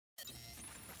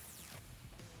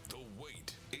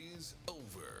wait is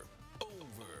over.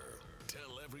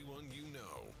 Tell everyone you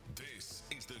know. This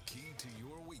is the key to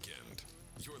your weekend.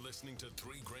 You're listening to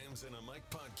 3 Grams and a Mic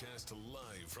podcast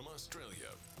live from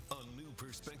Australia. A new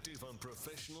perspective on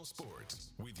professional sports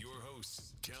with your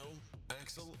hosts, Kel,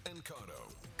 Axel, and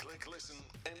Cotto. Click, listen,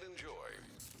 and enjoy.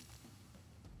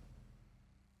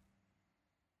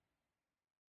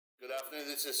 Good afternoon,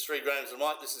 this is 3 Grams and a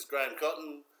Mic. This is Graham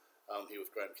Cotton. I'm here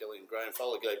with Graham Kelly and Graham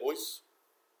Fowler. G'day, boys.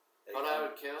 Hello,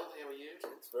 Kel. How are you?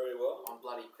 It's very well. I'm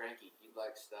bloody cranky. You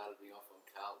blokes started me off on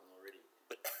Carlton already.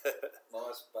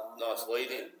 Nice bar. Nice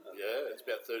lead in. Yeah, it's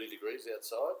about 30 degrees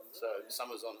outside, so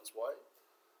summer's on its way.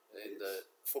 And the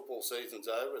football season's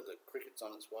over, the cricket's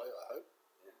on its way, I hope.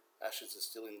 Yeah. Ashes are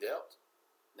still in doubt.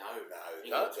 No,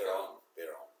 They're on.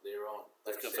 They're on.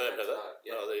 They've confirmed that?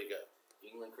 Yeah. Oh, there you go.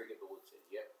 England Cricket Board said,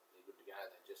 yep, they're good to go.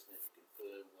 They just need to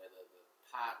confirm whether the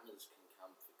partners can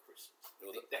come for Christmas. I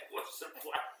think that was the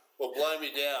plan. Well, blow me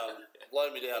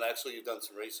down, Axel. You've done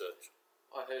some research.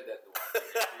 I heard that the one.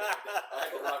 I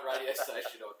had the right radio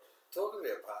station on. Talking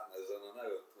about partners, and I know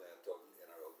we're talking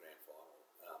NRL Grand Final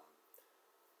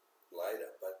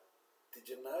later, but did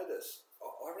you notice?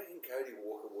 I reckon Cody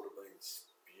Walker would have been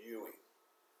spewing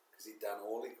because he'd done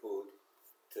all he could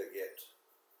to get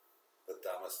the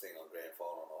dumbest thing on Grand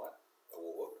Final night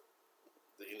award.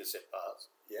 The intercept pass.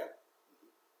 Yeah.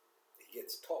 He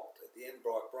gets topped at the end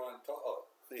by Brian Cotto.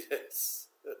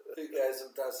 Yes. Who goes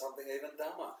and does something even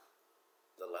dumber?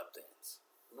 The lap dance.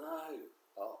 No.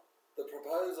 Oh. The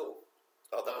proposal.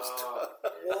 Oh, that was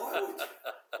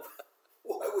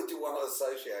Why would you want to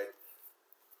associate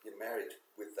your marriage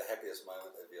with the happiest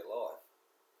moment of your life?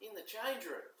 In the change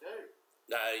room, too.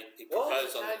 No, he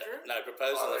proposed on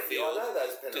the field. I know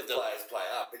those players play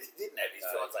up, but he didn't have his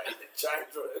fiancée in the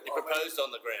change room. He proposed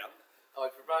on the ground. I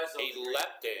proposed on He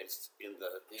lap danced in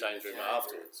the change room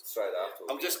afterwards. Straight afterwards.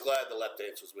 I'm just glad the lap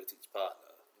dance was with his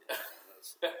partner.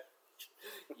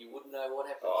 You wouldn't know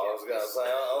what happened. I was going to say,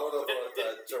 I would have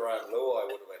thought Jerome Luai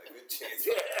would have been a good chance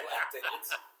for the lap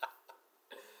dance.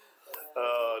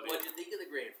 What did you think of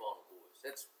the Grand Final, boys?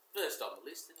 That's first on the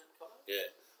list, isn't it, Connor? Yeah.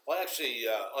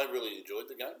 I really enjoyed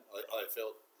the game. I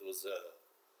felt there was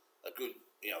a good,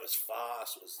 it was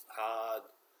fast, it was hard.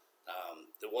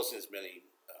 There wasn't as many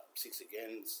 6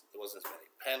 agains, there wasn't as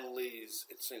many penalties.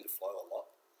 It seemed to flow a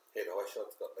lot. Head-high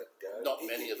shots got let go. Not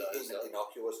many of those, though.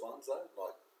 Innocuous ones, though,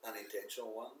 like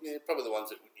unintentional ones. Yeah, probably the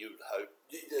ones that you would hope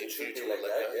in future let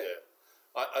would let go. Yeah.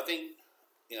 I think,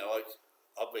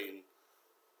 I've been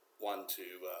one to,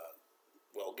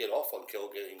 get off on Kel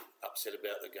getting upset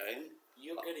about the game.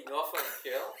 You're getting off on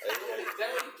Kel? Is that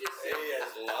what he just said? He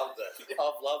has loved it.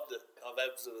 I've loved it. I've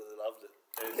absolutely loved it.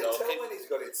 And You can tell when he's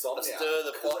got insomnia. Stir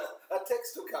the pot. A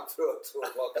text will come through at 2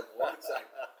 o'clock in the morning saying,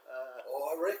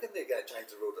 I reckon they're going to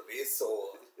change the rule to this,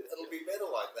 or it'll be better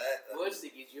like that. The worst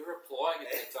thing is you're replying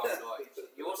at that time of night.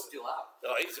 You're still up.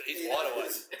 Oh, he's wide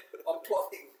awake. I'm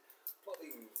plotting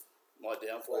My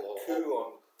downfall. coup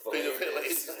on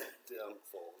Billy's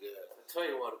downfall, yeah. I'll tell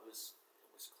you what, it was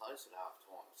close at half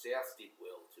time. South did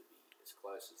well to be as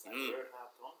close as they were at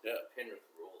half time. Yeah. Penrith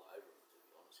were all over them, to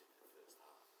be honest, in the first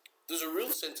half. There's a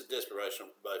real sense of desperation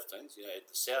from both teams.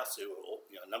 The Souths who were all,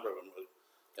 a number of them were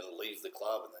going to leave the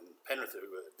club, and then Penrith who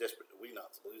were desperate to win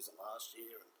after losing last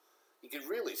year. And you could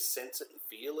really sense it and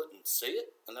feel it and see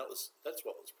it, and that's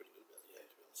what was pretty good about the game,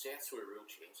 to be honest. Souths were a real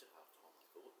chance at half time, I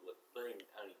thought. Being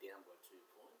only down by 2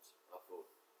 points, I thought,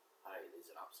 hey, there's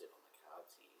an upset on the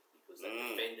cards here because they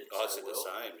defended so well. I said the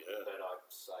same, yeah. But I'd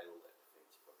say all that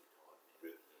defence probably tied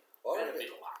now. Yeah. And a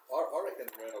bit of luck. I reckon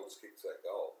Reynolds kicks that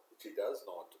goal, which he does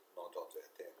 9 times out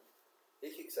of 10. He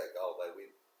kicks that goal, they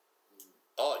win.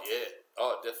 Oh, yeah.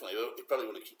 Oh, definitely. He probably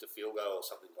would have kicked a field goal or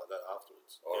something like that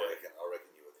afterwards. I reckon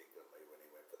you were thinking of me when he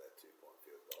went for that 2-point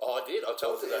field goal. Oh, I did. I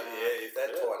told you that. Yeah, if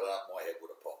that tied it up, my head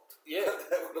would have popped. Yeah.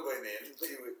 That would have been the end.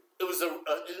 It was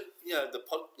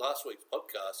last week's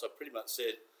podcast. I pretty much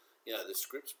said, the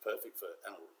script's perfect for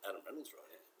Adam Reynolds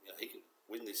right now. He could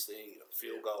win this thing, a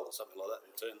field goal or something like that,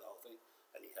 and turn the whole thing.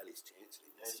 And he had his chance.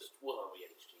 And he missed it. Well, he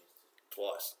had his chance to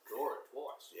twice. Draw it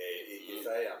twice.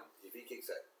 Yeah, if he kicks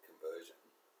that conversion,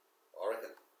 I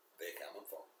reckon they're coming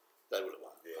from. They would have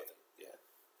won. Yeah. I think. Yeah.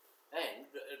 And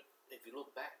if you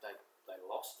look back, they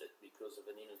lost it because of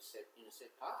an intercept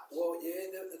pass. Well,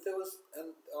 yeah, there was,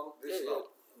 and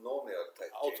normally I'd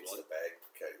take James the bag,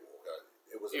 Cody Walker.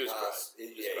 It was a pass. He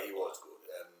was good,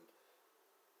 and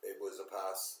it was a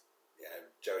pass.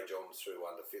 Joey Johns threw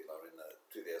one to Fittler in the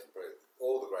 2000 period.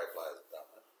 All the great players have done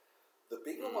it. The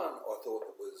bigger one, I thought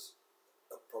it was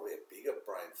probably a bigger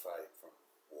brain fade from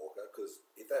Walker, because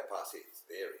if that pass hits,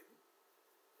 they're in.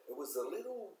 It was the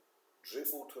little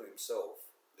dribble to himself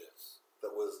Yes.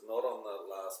 that was not on the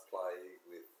last play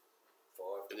with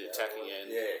 5. In the attacking end.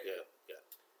 Yeah. Yeah.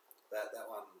 That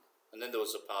one. And then there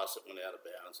was a pass that went out of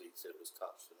bounds. He said it was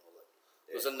touched and all that.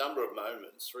 There was a number of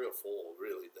moments, 3 or 4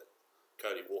 really, that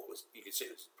Cody Walker was. You could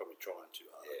see he was probably trying too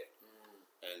hard. Yeah.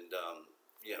 And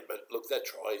but look, that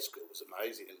try he scored was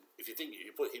amazing. And if you think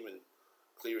you put him and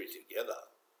Cleary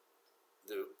together,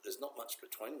 there's not much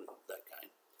between them that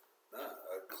game. No.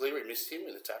 Cleary missed him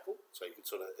in a tackle, so you could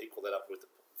sort of equal that up with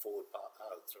the forward part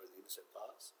through the intercept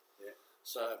pass. Yeah.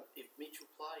 So if Mitchell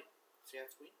played,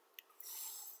 Souths win?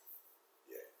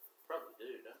 Yeah. Probably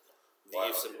do, don't they? The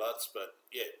ifs and buts, but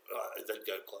they'd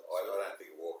go close. I don't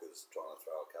think Walker's trying to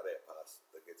throw a cutout pass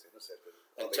that gets intercepted.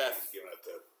 And I think Taff, he's giving it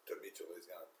to Mitchell, who's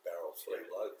going to barrel 3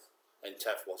 blokes. And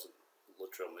Taff wasn't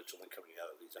Latrell Mitchell and coming out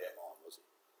of his own line, was he?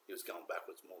 He was going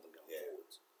backwards more than going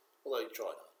forwards. Although he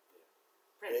tried hard.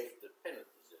 The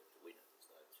Penrith deserve to win it.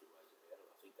 There's no 2 ways about it.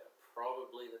 I think they're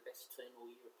probably the best team all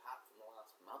year, apart from the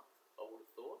last month. I would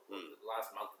have thought. The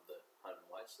last month of the home and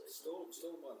away season.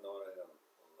 Still won 19 on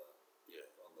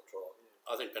the trial.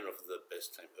 I think Penrith were the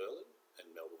best team early, and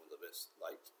Melbourne were the best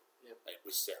late. Yep.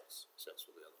 With Souths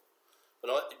were the other one. But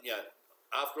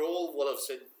after all what I've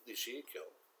said this year,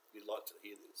 Kel, you'd like to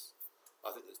hear this.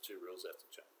 I think there's 2 rules that have to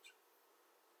change.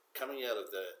 Coming out of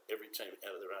every team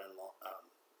out of their own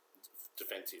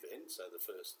defensive end, so the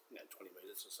first 20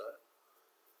 metres or so.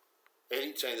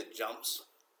 Any team that jumps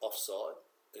offside,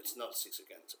 it's not 6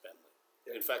 again, it's a penalty.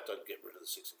 Yep. In fact, I'd get rid of the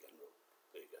 6 again rule.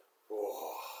 There you go.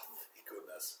 Oh, my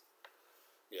goodness.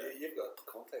 Yeah, you've got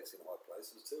contacts in high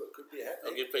places too. It could be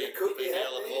happening. I'll give PL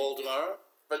a call tomorrow.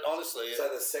 But honestly... So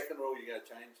the second rule you're going to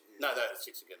change is... No, 6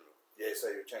 again rule. Yeah,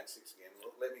 so you change 6 again.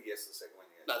 Let me guess the second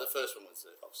one you're going to No, the first one was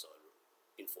the offside rule.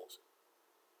 Enforce it.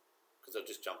 Because they're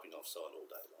just jumping offside all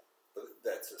day long. But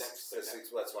that's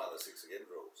one of the 6 again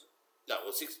rules.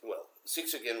 No, 6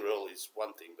 again rule is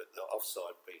one thing, but the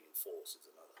offside being enforced is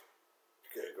another.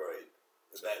 Agreed.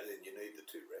 But then you need the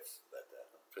 2 refs for that to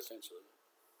happen. Potentially.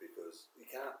 Because you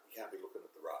can't be looking at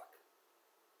the ruck.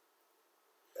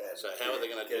 So how are they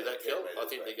going to do that, Kel? I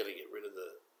think they're going to get rid of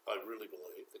I really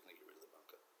believe they're going to get rid of the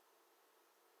bunker.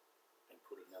 And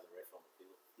put another ref on the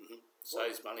field.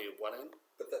 Saves money at one end.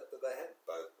 But they had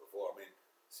both before. I mean,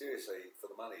 seriously, for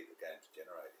the money the game's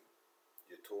generating,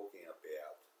 you're talking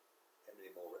about how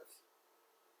many more refs?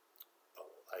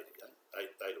 8 again.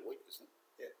 8 a week, isn't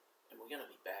it? Yeah. And we're going to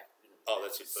be back.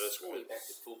 That's your first we're back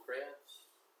to full crowds.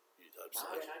 You'd hope so.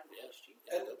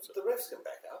 And the refs can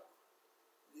back up.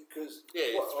 Because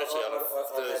especially on a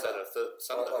Thursday or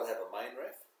Sunday. I'd have a main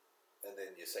ref and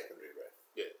then your secondary ref.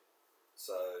 Yeah.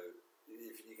 So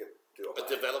if you could do a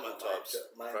development type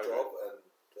main job and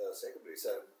secondary,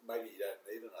 so maybe you don't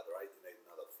need another 8, you need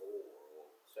another 4.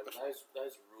 So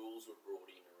those rules were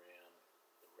brought in around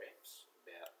the refs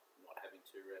about not having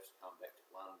 2 refs come back to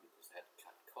 1 because they had to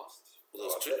cut costs.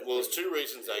 Well, there's 2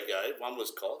 reasons they gave. One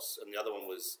was costs, and the other one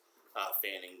was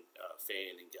fan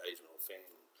engagement or fan.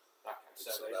 Okay,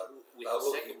 so with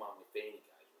the second one with fan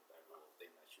engagement,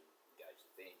 then they should engage the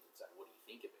fans and say, "What do you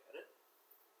think about it?"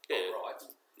 Yeah, right.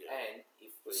 Yeah. And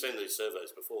if we've seen these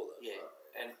surveys before, though. Yeah,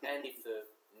 and if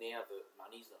now the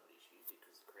money's not an issue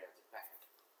because the crowds are back,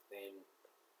 then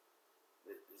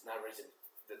there's no reason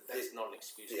that's not an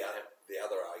excuse. The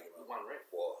other argument one ref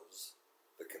was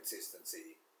the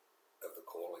consistency of the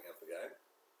calling of the game.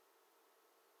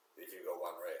 If you've got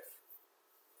one ref,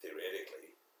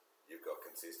 theoretically, you've got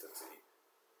consistency.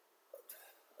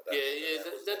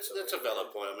 That's a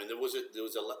valid point. I mean, there was a bit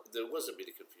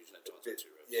of confusion at times with 2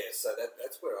 refs. Yeah, so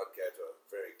that's where I'd go to a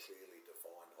very clearly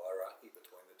defined hierarchy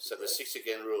between the 2. So the 6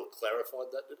 again rule clarified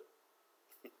that, did it?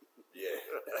 Yeah,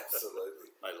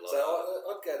 absolutely. Made a lot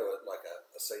so I'd go to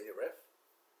a senior ref.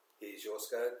 Here's your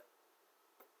scope.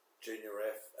 Junior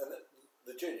ref, and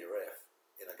the junior ref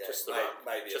in a game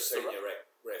maybe a senior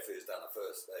ref who's done a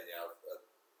senior.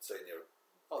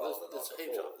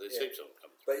 There's heaps of them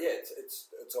coming. But yeah, it's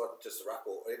either just the ruck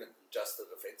or even just the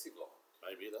defensive line.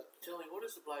 Maybe that. Tell me, what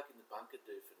does the bloke in the bunker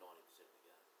do for 90% of the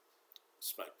game?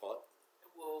 Smoke pipe.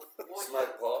 Well,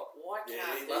 smoke pipe. Why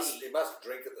can't he must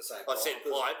drink at the same time. I said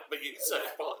pipe, but you can say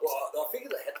pipe. Well, I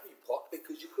figured it had to be pipe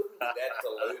because you couldn't be that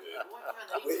diluted. Why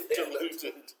can't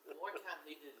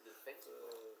he do the defensive?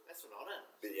 That's what I don't know.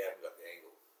 But you haven't got the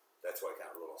angle. That's why I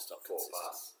can't rule on 4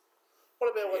 pass.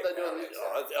 What about what they do?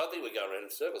 I think we're going around in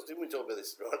circles. Didn't we talk about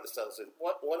this right at the start?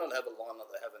 Why not have a line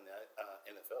like they have in the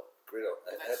NFL? Grid on.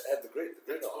 Have the grid.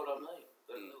 That's what I mean.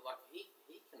 Like he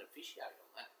can officiate on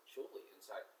that surely and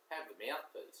say have the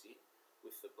mouthpiece in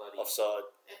with the bloody offside.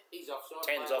 He's offside.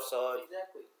 10's offside.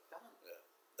 Exactly. Done. Yeah.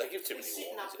 They give too many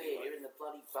sitting warnings up there anyway. in the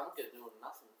bloody bunker doing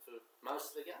nothing for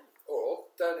most of the game. Or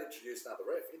don't introduce another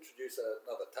ref. Introduce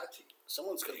another touchy.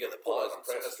 Someone's got to You get the put pies on and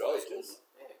apprentice sausages. wages,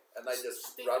 Yeah. and they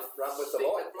just Stick run it- with the stick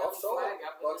line bloody offside, flag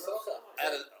up like and soccer. offside.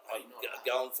 And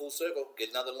going full circle, get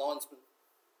another linesman.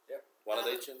 Yep. One of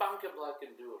each. Bunker bloke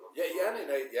can do it. Yeah, you only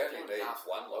need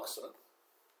one linesman.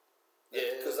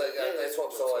 Yeah, because they swap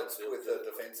sides with the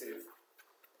defensive.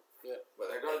 Yeah, well,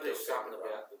 They've got to do they'll something figure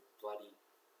it about the bloody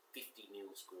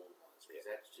 50-0 score lines, because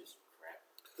that's just crap.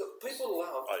 People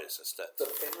love oh yes, that's that. the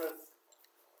Penrith.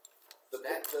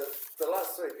 The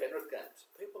last three Penrith games,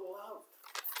 people loved.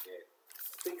 Yeah.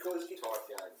 Because you Tight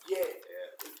game. Yeah.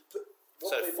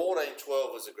 So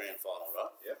 14-12 was the grand final,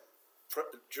 right? Yep.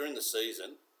 During the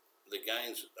season, the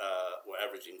games were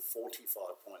averaging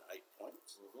 45.8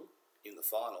 points. Mm-hmm. In the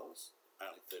finals,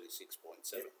 only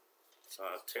 36.7. Yep. So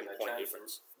a 10-point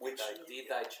difference. Which Did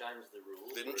they change the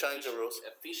rules? Didn't change the rules.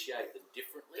 Officiate them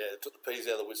differently? Yeah, it took the peas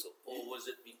out of the whistle. Or was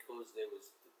it because there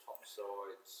was the top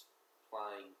sides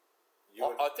playing?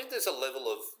 I think there's a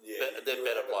level of they're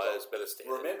better players, better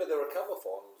standard. Remember, there were a couple of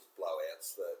finals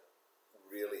blowouts that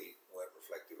really weren't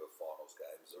reflective of finals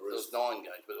games. There was 9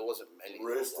 games, but it wasn't many.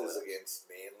 Roosters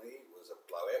against Manly was a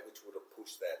blowout, which would have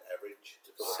pushed that average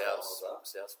to the finals up.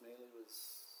 South Manly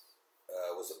was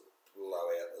a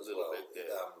blowout as a little well.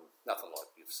 bit, yeah. Nothing like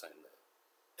you've seen there.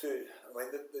 The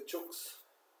Chooks,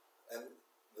 and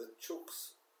the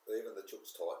Chooks, even the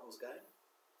Chooks Titans game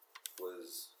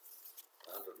was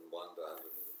 101 to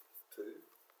 102. It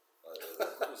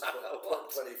was 25-24.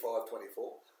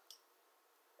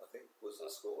 I think was the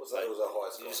score. So it was a high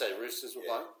score. Did you say Roosters were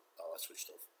playing? Oh, I switched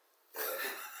off.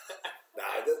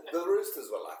 No, the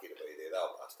Roosters were lucky to be there. They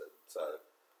were busted. So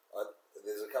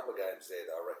there's a couple of games there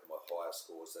that I reckon were higher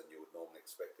scores than you would normally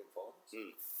expect in finals.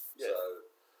 Yeah.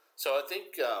 So I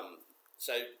think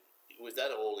so. With that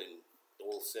all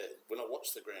said, when I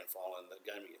watched the grand final and the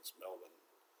game against Melbourne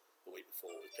the week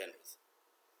before with Penrith,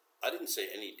 I didn't see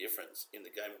any difference in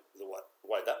the game. The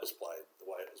way that was played, the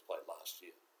way it was played last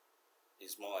year,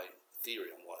 is my theory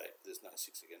on why there's no 6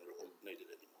 again rule needed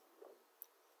anymore.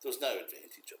 There was no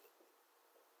advantage of it.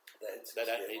 They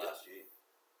don't need last it. year.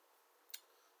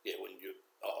 Yeah, when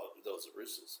there was the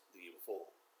Roosters the year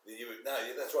before.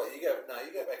 That's right. You go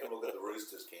back and look at the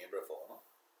Roosters Canberra final,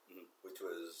 which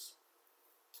was,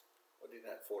 what did you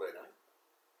know, 14-8.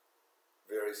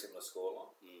 Very similar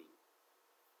scoreline.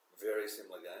 Very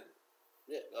similar game.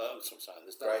 Yeah, that's what I'm saying.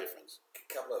 There's no difference. A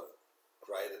couple of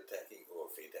great attacking or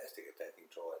fantastic attacking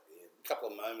try at the end. A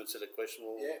couple of moments that are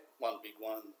questionable. Yeah. One big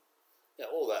one. Yeah,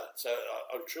 all that. So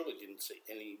I truly didn't see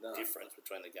any difference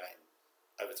between the game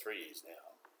over 3 years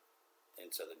now, and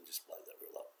so they can just play that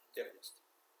rule up. Yep.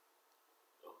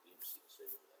 It'll be interesting to see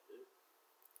what they do.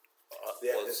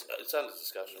 It's under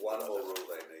discussion. One more rule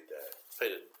they need to have.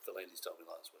 Peter Delaney's told me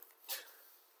last week.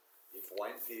 If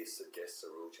Wayne Pearce suggests a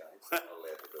rule change, they're not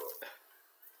allowed to do it.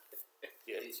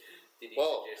 Yeah. Did he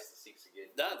suggest the 6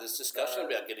 again? No, there's discussion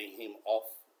about getting him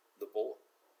off the board.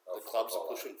 The clubs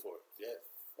are pushing for it. Yeah.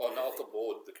 Well, not off the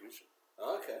board, the commission.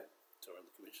 Okay. So in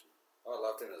the commission. I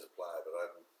loved him as a player, but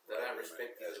I don't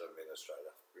respect him as an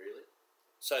administrator. Really?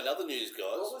 So in other news,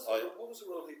 guys. What was the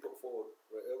rule he put forward?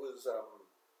 It was to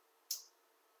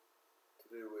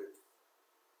do with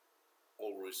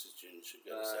all Roosters juniors should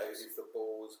go to South. if the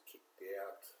ball was kicked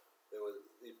out, they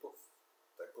put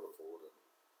it forward and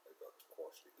they got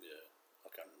quashed it. Yeah, I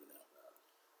can't remember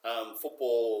now.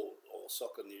 Football or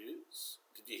soccer news.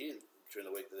 Did you hear during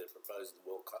the week that they're proposing the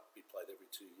World Cup be played every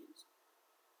 2 years?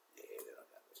 Yeah, they're not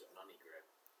going to. It's a money grab.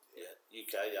 Yeah,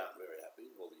 UK aren't very happy.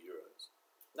 Well, the Euros.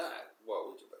 No, why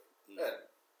would you be? And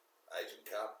Asian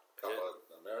Cup,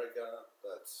 America.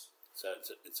 That's. So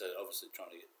it's obviously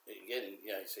trying to get again.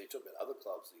 So you talk about other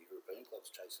clubs, the European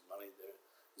clubs chasing money. There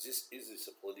is this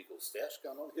a political stoush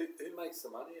going on? Who makes the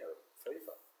money out of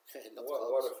FIFA? Yeah,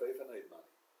 why do FIFA need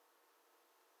money?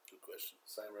 Good question.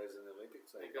 Same reason the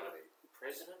Olympics need got money.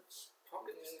 Presidents'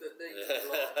 pockets that they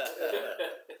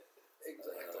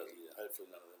Exactly.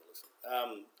 Hopefully none of them are listening.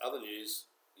 Other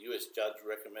news: US judge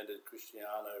recommended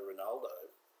Cristiano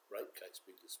Ronaldo rape case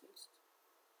be dismissed.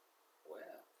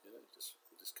 Wow. Yeah, just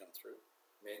come through.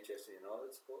 Manchester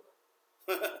United supporter?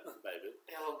 Maybe.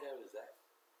 How long ago was that?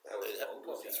 That was a long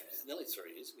time ago. It's nearly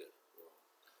 3 years ago.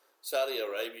 Saudi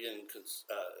Arabian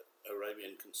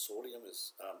consortium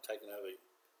has taken over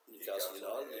Newcastle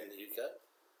United in the UK.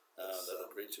 They've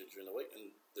agreed to during the week, and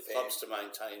the clubs to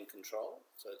maintain control,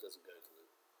 so it doesn't go to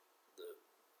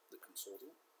the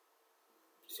consortium.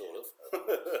 Sort of.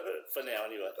 For now,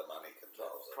 anyway. The money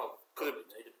controls it. Probably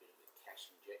need a bit of a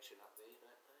cash injection up there,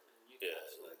 don't they? Yeah,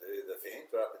 they do. The fans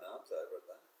are up in arms over it,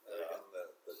 though. I reckon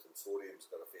the consortium's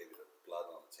got a fair bit of blood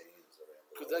on its hands around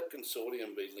Could that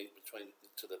consortium be linked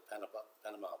to the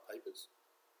Panama Papers?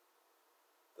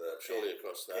 Surely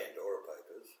across that. Pandora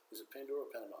Papers. Is it Pandora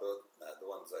or Panama? No, the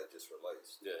ones they just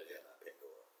released. Yeah. No,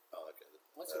 Pandora. Oh, okay.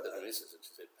 I said that missus and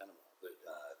she said Panama.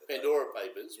 Pandora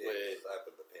Papers, where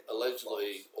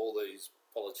allegedly all these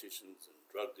politicians and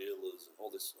drug dealers and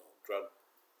all this drug,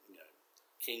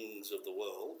 kings of the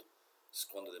world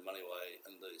squander their money away,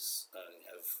 and these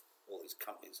have all these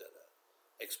companies that are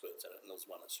experts at it, and there's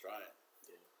one Australian.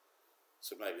 Yeah.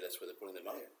 So maybe that's where they're putting their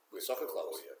money. With soccer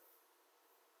clubs.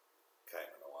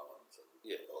 Cayman Islands and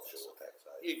offshore tax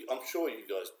havens. I'm sure you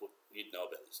guys you'd know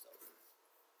about this stuff.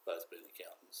 Both being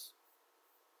accountants.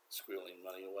 Squirreling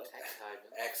money away. Tax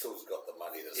haven. Axel's got the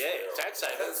money to squirrel. Tax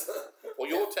havens. Well,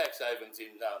 your tax haven's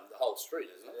in the whole street,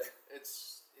 isn't it?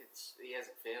 It's. He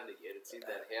hasn't found it yet. It's in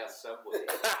that house somewhere.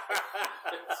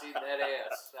 It's in that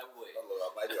house somewhere. Oh,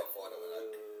 look, maybe I'll find it when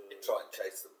I try and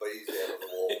chase the bees out of the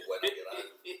wall when I get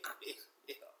home.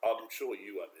 I'm sure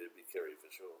you won't be Kerry for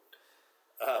sure.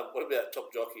 What about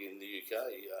top jockey in the UK?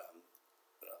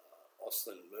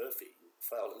 Austin Murphy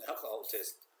failed an alcohol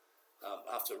test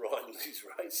after riding these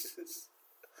races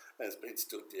and has been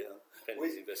stood down.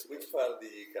 Which part of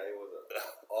the UK was it?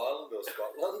 Ireland or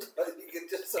Scotland? You can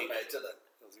just imagine it.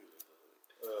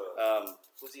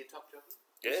 Was he a top jockey?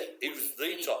 Yeah, he was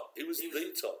the top. He was the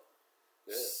top.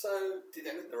 Yeah. So, did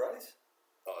he win the race?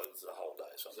 Oh, it was a whole day.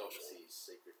 So it's obviously his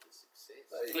secret to success.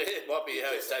 Yeah, it might be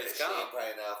how he stays calm.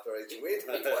 Champagne after each win.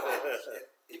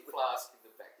 Big flask in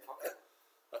the back pocket.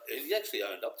 He actually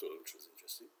owned up to it, which was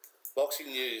interesting.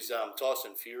 Boxing news: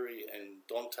 Tyson Fury and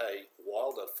Deontay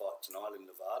Wilder fight tonight in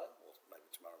Nevada, or maybe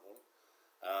tomorrow morning.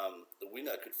 The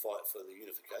winner could fight for the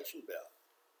unification bout,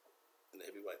 in the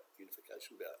heavyweight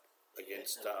unification bout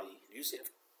against Usyk.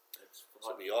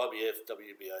 So the IBF,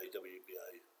 WBA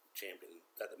champion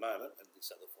at the moment, and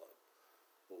this other fight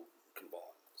will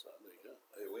combine. So there you go.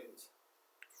 Who wins?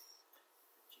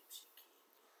 Gypsy King.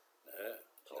 Yeah.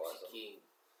 Gypsy King.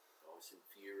 Tyson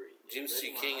Fury.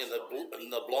 Gypsy King and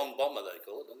the blonde bomber, they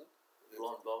call it, don't they?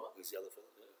 Blonde bomber? He's the other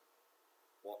fella, yeah.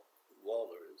 What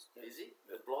Wilder is. Yeah. Is he?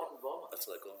 The blonde bomber? That's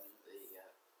what they call him. There you go.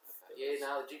 Okay. Yeah,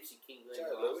 no, the Gypsy King.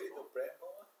 Joe Louis, the brown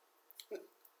bomber?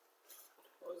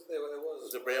 There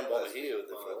was a brown bomber here with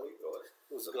the fella.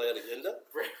 It was the guy out of Gender.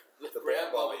 The brown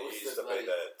bomber used to be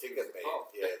the ticket man.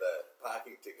 Yeah, the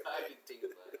parking ticket man. Parking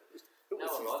ticket man. No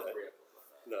one liked the brown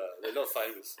bomber. No, they're not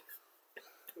famous.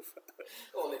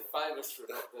 Well, they're famous for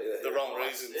not being the wrong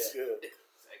reasons. Yeah.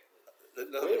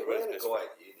 Exactly. We had a guy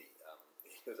at uni.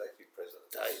 He was actually president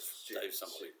of Dave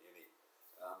somebody. Uni.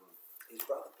 His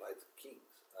brother played for the Kings.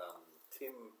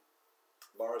 Tim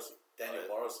Morrissey, Daniel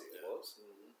Morrissey it was.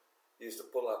 Mm-hmm. He used to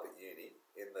pull up at uni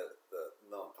in the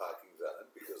non-parking zone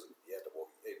because you had to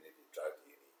walk, even if you drove to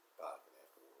uni, park and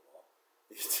have to walk a while.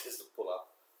 He used to just pull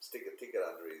up, stick a ticket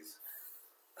under his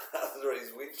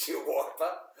windshield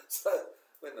wiper. So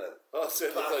when the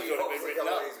parking officer comes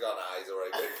along, he's gone, he's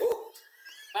already been pulled.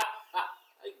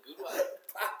 A good one.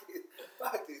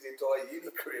 Parked his entire uni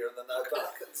career in the no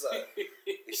parking zone.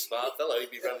 He's a smart fellow.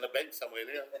 He'd be running a bank somewhere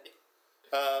now.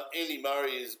 Andy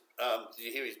Murray is. Did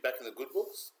you hear he's back in the good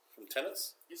books from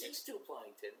tennis? Is he still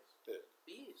playing tennis? Yeah.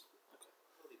 He is. Okay.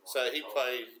 So he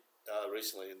played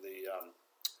recently in the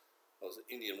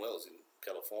Indian Wells in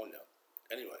California.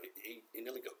 Anyway, he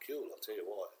nearly got killed. I'll tell you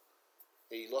why.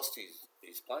 He lost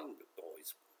his playing or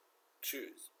his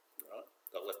shoes. Right,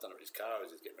 they were left under his car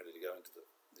as he's getting ready to go into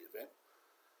the event.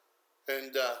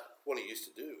 And what he used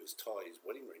to do is tie his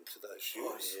wedding ring to those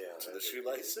shoes, to the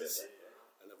shoelaces,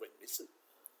 and they went missing.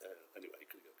 Anyway, he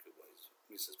could have got killed by his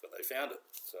missus, but they found it.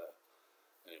 So,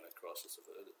 anyway, crisis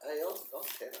averted. Hey, on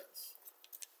tennis,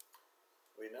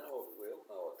 we all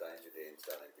know what danger Dan's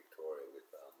done in Victoria with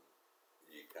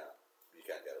you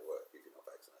can't go to work if you're not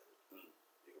vaccinated.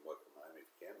 You can work from home if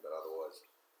you can, but otherwise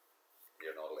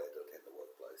you're not allowed to attend the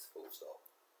workplace. Full stop.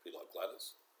 Be like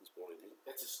Gladys was brought in here.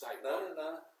 That's a statewide.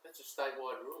 No. That's a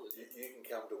statewide rule, isn't it? You can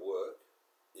come to work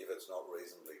if it's not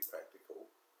reasonably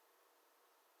practical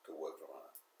to work from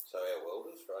home. So our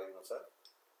welders, for argument's sake,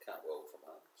 can't weld from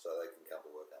home, so they can come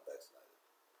to work unvaccinated.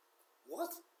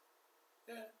 What?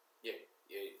 Yeah.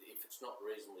 If it's not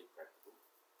reasonably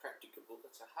practicable,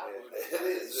 that's a hard word. It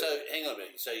is. So hang on a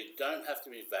minute. So you don't have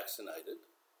to be vaccinated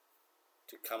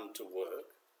to come to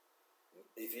work.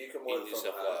 If you can work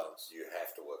from home, you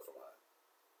have to work from home.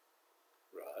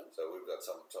 Right. So we've got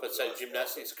some. But say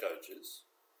gymnastics coaches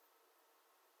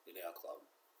in our club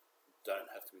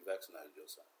don't have to be vaccinated, you're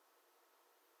saying?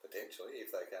 Potentially,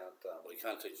 if they can't. Well, you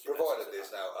can't teach. Provided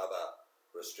there's no other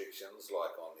restrictions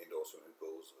like on indoor swimming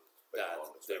pools. There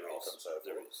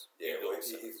is. Yeah,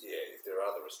 if there are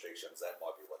other restrictions, that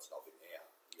might be what's knocking me out.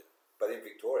 But in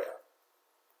Victoria,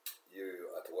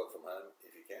 you are to work from home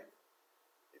if you can.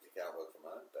 If you can't work from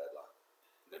home, bad luck.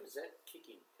 When does that kick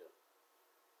in, Phil?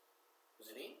 Is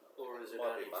it in, or is it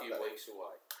only a few weeks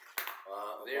away?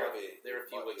 They're a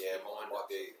few weeks behind. Might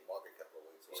be a couple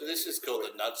of weeks away. So this is called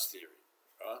the nudge theory,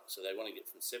 right? So they want to get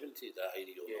from 70 to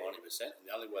 80 or 90%, and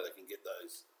the only way they can get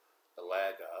those, the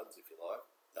laggards, if you like,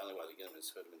 the only way to get them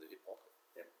is hurt them in the hip pocket.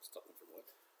 Yeah. Stop them from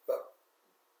working. But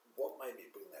what made me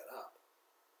bring that up?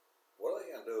 What are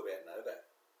they going to do about Novak?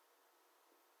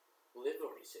 Well, they've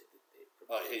already said that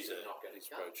He's not going to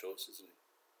come. pro-choice, isn't he?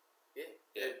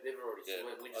 Yeah, they've already said.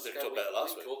 Yeah. We I didn't talk about it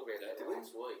last week. We talked about that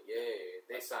last week. Yeah,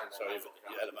 they're saying Sorry,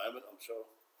 you had a moment, I'm sure.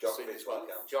 Djokovic won't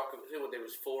come. There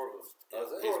was 4 of them.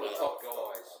 Four of the top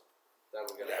guys. They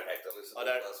were going to have to listen.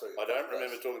 I don't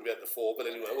remember talking about the 4, but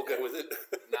anyway, we'll go with it.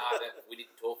 No, we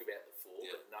didn't talk about the 4.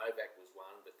 But Novak was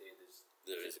one, but there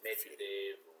is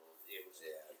Medvedev.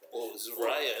 Well,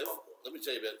 Zverev. Let me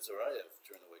tell you about Zverev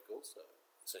during the week also.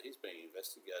 So he's being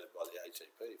investigated by the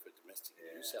ATP for domestic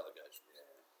abuse allegations.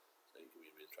 Yeah. So he could be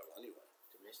in a bit of trouble anyway.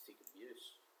 Domestic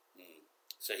abuse.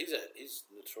 So he's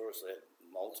notoriously had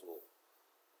multiple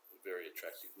very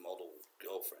attractive model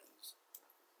girlfriends.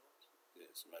 Yeah,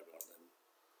 so maybe one of them.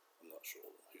 I'm not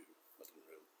sure who. I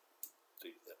didn't really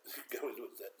go into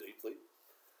it that deeply.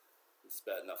 It's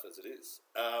bad enough as it is.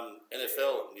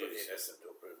 NFL news. Innocent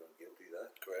or proven guilty, though.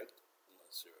 Correct.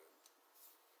 Unless you're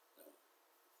a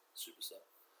superstar.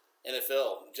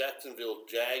 NFL, Jacksonville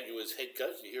Jaguars head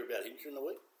coach. Did you hear about him during the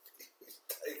week? He's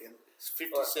taken. He's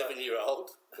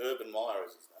 57-year-old. Urban Meyer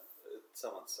is his name.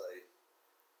 Someone say,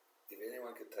 if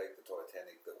anyone could take the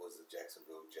Titanic that was the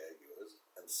Jacksonville Jaguars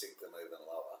and sink them even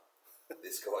lower,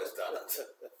 this guy's done it.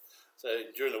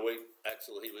 So during the week,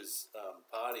 Axel, he was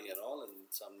partying it on, and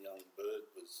some young bird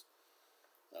was,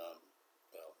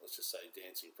 let's just say,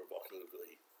 dancing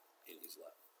provocatively in his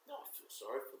lap. No, I feel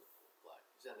sorry for the poor bloke.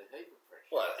 He's under heap of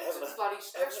pressure. Well, it's a bloody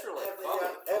stress relief.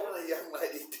 Having a young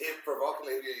lady dance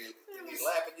provocatively in his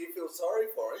lap and you feel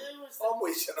sorry for him, I'm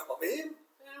wishing I'm him.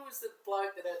 Who was the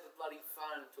bloke that had the bloody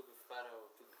phone and took a photo or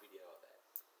took a video of that?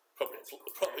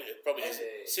 Probably his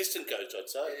assistant coach, I'd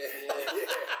say.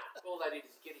 Yeah. All they did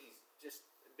is get his just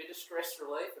a bit of stress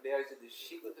relief, and now he's in the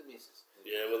shit with the missus.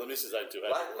 Yeah, well, the missus ain't too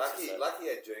happy. Lucky he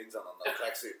had jeans on the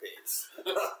tracksuit pants.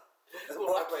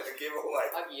 Might be the giveaway.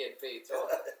 Lucky he had pants on.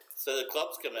 So the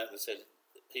club's come out and said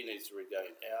he needs to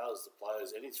regain ours, the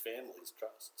players, and his family's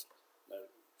trust. No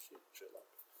shit like.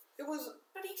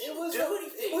 But he didn't do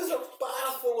anything. It was a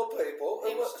bar full of people.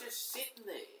 He was just sitting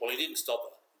there. Well, he didn't stop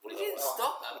her. He didn't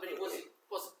stop her, but he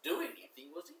wasn't doing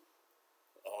anything, was he?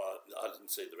 Oh, I didn't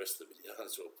see the rest of the video.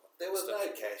 There was no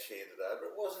cash handed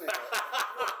over. It wasn't in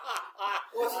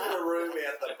a room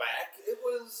out the back. It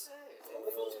was.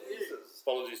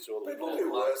 Apologies to all the people. People do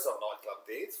worse on nightclub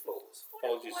dance floors.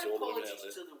 Apologies to all the women out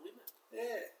there. To the women.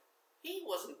 Yeah. He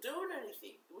wasn't doing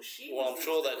anything. It was she. Well, I'm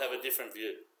sure they'd have a different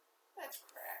view. That's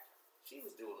crap. She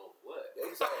was doing all the work.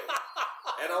 Exactly.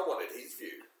 And I wanted his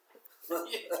view.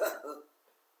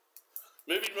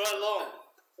 Moving right along.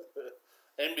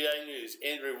 NBA news.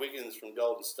 Andrew Wiggins from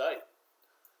Golden State.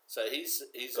 So he's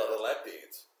got a lap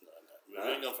dance. No.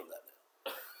 Moving on from that now.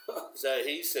 So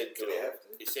he said,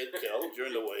 Kel,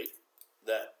 during the week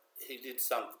that he did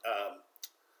some. Sorry,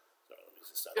 let me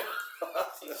just say that.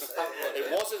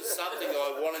 It wasn't something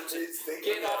I wanted to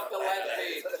get off the lap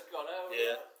dance.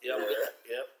 Yeah.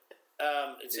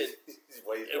 It said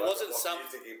it wasn't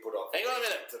something. Hang on a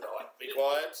minute. Tonight. Be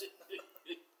quiet.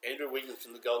 Andrew Wiggins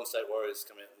from the Golden State Warriors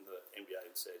come out in the NBA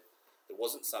and said it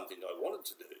wasn't something I wanted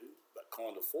to do, but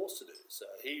kind of forced to do. So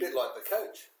a bit like the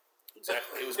coach.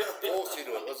 Exactly. He was forced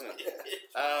into it, wasn't he?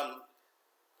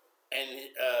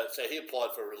 So he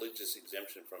applied for a religious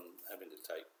exemption from having to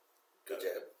take. Good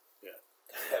job. Yeah.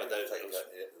 The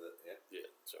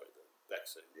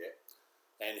vaccine. Yeah.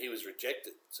 And he was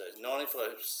rejected. So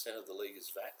 95% of the league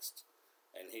is vaxxed,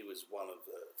 and he was one of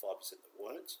the 5% that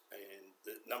weren't. And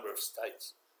the number of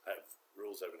states have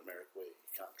rules over in America where you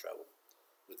can't travel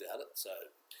without it. So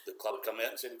the club come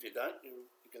out and said, if you don't,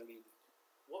 you're going to be.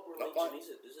 What religion is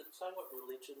it? Does it say what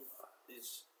religion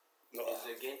is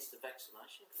against the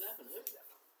vaccination? Because I haven't heard that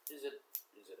one. Is it a...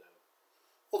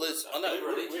 Well, there's... I know.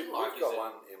 We've got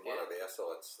one in one of our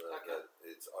sites. I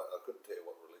couldn't tell you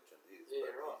what religion it is. Yeah,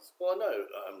 right. Well, I know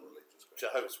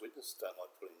Jehovah's Witnesses don't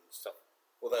like putting stuff...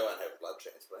 Well, they won't have blood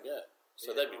transplant. Yeah.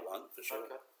 So that'd be one, for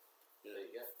sure. Okay. Yeah. There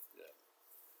you go. Yeah.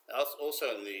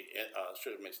 Also in the... I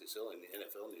should have mentioned this earlier, in the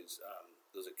NFL news,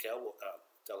 there's a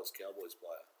Dallas Cowboys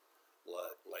player,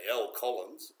 Lael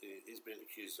Collins. He's been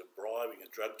accused of bribing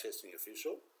a drug testing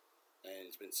official, and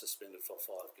he's been suspended for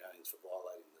 5 games for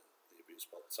violating the abuse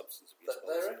substance abuse They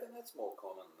policy. reckon that's more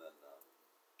common than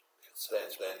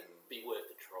Be worth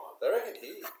a try. they reckon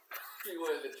here. Be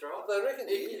worth a try. They reckon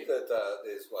here that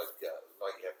there's like you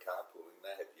have carpooling,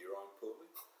 they have urine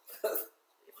pooling.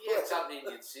 If you had something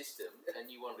in your system and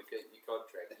you wanted to keep your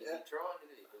contract, you'd be trying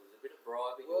it. If there was a bit of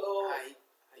bribing, well, hey,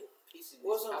 piss in this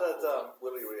wasn't cup that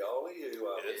Willie Rioli who?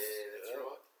 yeah, that's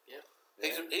right. Yep.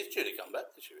 He's due to come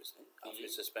back this year, isn't he? After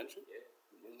his suspension. Yeah.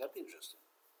 That'd be interesting.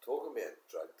 Talking about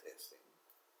drug testing.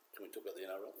 Can we talk about the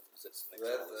NRL? Because that's the next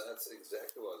one. That's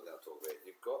exactly what I was going to talk about.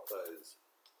 You've got those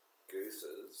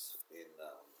gooses in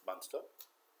Munster,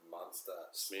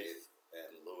 Smith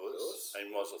and Lewis. And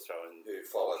might as well throw in who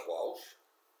followed Walsh.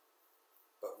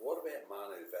 But what about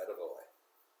Manu Vadavai?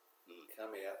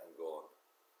 Come out and gone,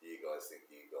 you guys think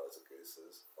you guys are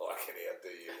gooses? I can outdo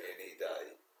you any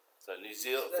day. So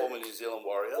former New Zealand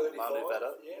warrior, 35, Manu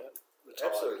Vadavai. Yeah.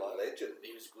 Retired Absolute player. legend. He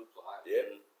was a good player.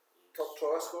 Yeah. Top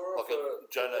try scorer. Like a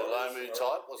Jono Lomu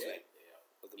type, wasn't he?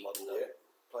 Yeah. Of the modern day. Yeah.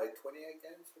 Played 28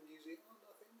 games for New Zealand,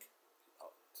 I think.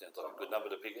 Oh, sounds like a good number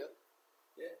to pick out.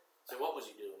 Yeah. So what was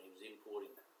he doing? He was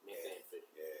importing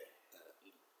methamphetamine. Yeah.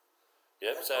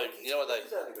 Yeah, so you know what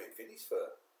He's only been finished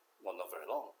for. well, not very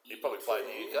long. He probably played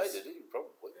in the UK, did he?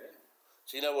 Probably. Yeah.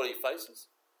 So you know what he faces?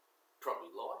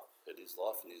 Probably life. It is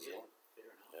life in New Zealand. Fair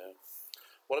enough. Yeah.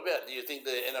 What about, do you think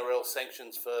the NRL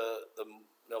sanctions for the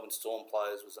Melbourne Storm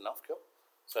players was enough, Kel?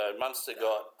 So Munster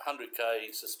got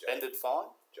 100k suspended fine,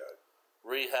 Joe.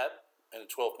 rehab, and a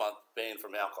 12-month ban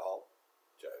from alcohol,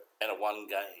 Joe. and a one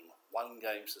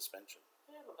game suspension.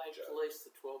 How do they police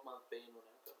the 12-month ban on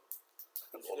alcohol?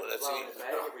 Well, That's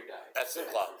every day. That's the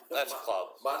club. That's a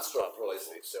club. Munster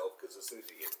policing itself because as soon as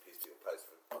you get pissed, you'll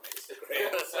post it on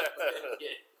Instagram.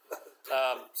 Yeah.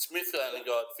 Smith only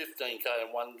got 15k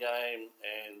in one game,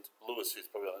 and Lewis, who's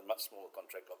probably on a much smaller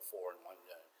contract, got 4 in one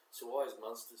game. So why is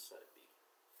Munster so big?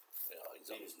 Yeah,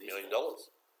 he's on $1 million.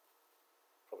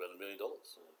 Probably on $1 million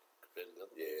compared to the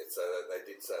other. Yeah, so they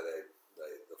did say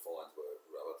the fines were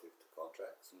relative to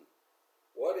contracts.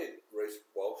 Why did Reece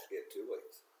Walsh get 2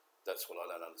 weeks? That's what I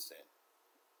don't understand.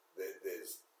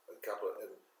 There's a couple of,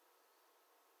 and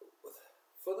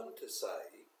for them to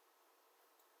say,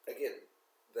 again,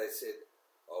 they said,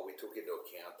 oh, we took into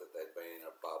account that they'd been in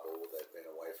a bubble, they'd been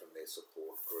away from their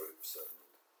support groups, and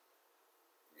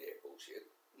yeah, bullshit.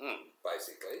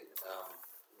 Basically,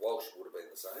 Walsh would have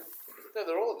been the same. Yeah,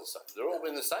 they're all the same. They're all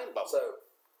in the same bubble. So,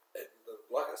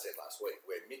 like I said last week,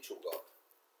 where Mitchell got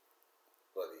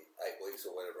bloody 8 weeks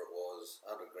or whatever it was,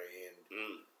 $100,000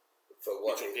 for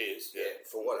what Mitchell Pearce,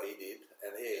 for what he did,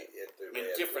 and he had to. I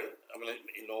mean, different. I mean,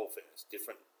 in all fairness,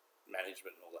 different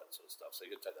management and all that sort of stuff. So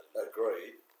you got to take that.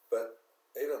 Agreed, but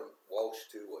even Walsh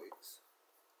 2 weeks.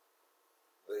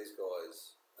 These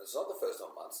guys. It's not the first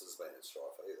time Munster's been in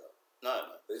strife either.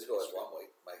 No. These guys 1 week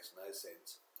makes no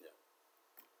sense. Yeah.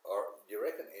 Or you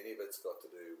reckon any of it's got to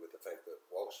do with the fact that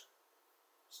Walsh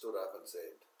stood up and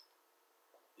said,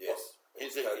 "Yes,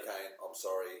 it's cocaine. I'm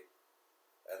sorry,"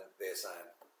 and they're saying,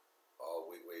 "Oh,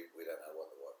 we don't know what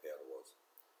the white powder was."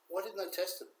 Why didn't they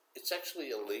test it? It's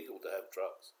actually illegal to have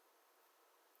drugs.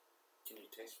 Can you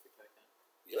test for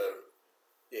cocaine?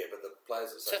 Yeah, but the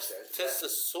Players Association test the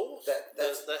source.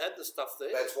 They had the stuff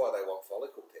there. That's why they want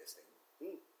follicle testing,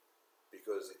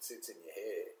 because it sits in your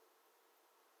hair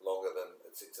longer than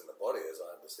it sits in the body, as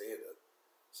I understand it.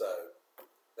 So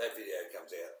that video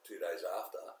comes out 2 days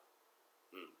after.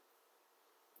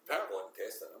 No point in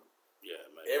testing them. Yeah,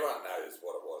 maybe. Everyone knows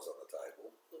what it was on the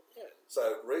table. Yeah.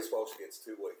 So Reece Walsh gets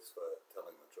 2 weeks for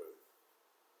telling the truth.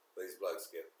 These blokes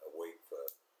get a week for.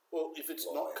 Well, if it's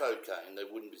not cocaine, they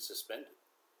wouldn't be suspended.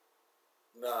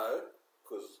 No,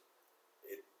 because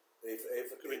if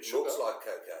it looks like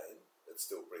cocaine, it's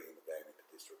still bringing the game into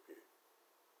disrepute.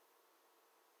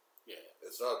 Yeah.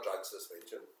 It's not a drug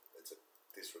suspension, it's a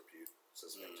disrepute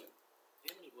suspension.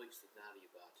 How many weeks did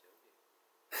Nadia Bartel get?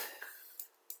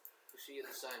 Was she at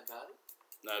the same party?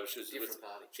 No, she was Different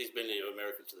party. She's been to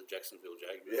America to the Jacksonville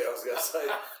Jaguars. Yeah, I was going to say,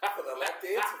 for the lap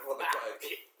dance or for the coke?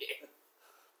 Yeah.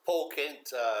 Paul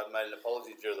Kent made an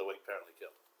apology during the week, apparently,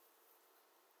 Kel.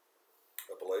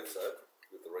 I believe so,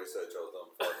 with the research I was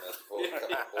doing 5 minutes before I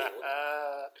come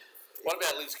aboard. What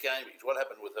about Liz Cambridge? What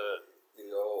happened with her? They're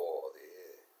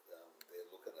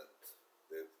looking at,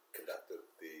 they've conducted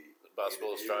the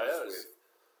Basketball interviews Australia with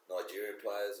Nigerian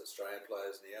players, Australian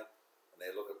players now, and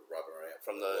they're looking at rubbing her out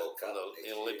from the World Cup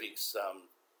the Olympics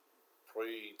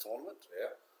pre-tournament.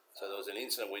 Yeah. So there was an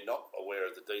incident. We're not aware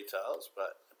of the details,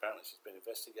 but apparently she's been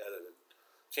investigated, and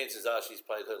chances are she's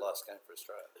played her last game for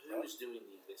Australia. Who is doing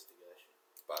the investigation?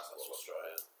 Basketball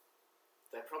Australia.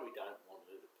 They probably don't want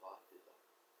her to play, do they?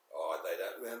 Oh, they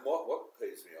don't. And what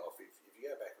pees me off, if you you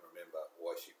go back and remember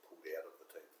why she pulled out of the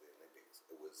team for the Olympics,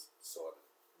 it was cited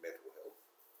mental health.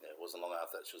 Yeah, it wasn't long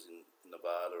after that she was in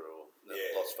Nevada or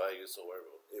Las Vegas or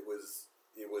wherever. It was.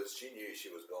 She knew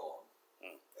she was gone,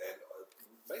 and it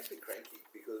makes me cranky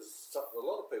because a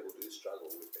lot of people do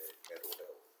struggle with their mental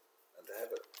health, and to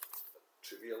have it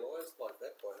trivialised like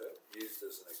that by her, used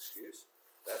as an excuse,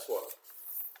 that's what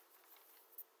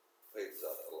peeves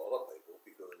a lot of people,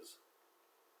 because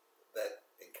that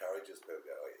encourages people to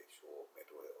go, oh yeah, sure,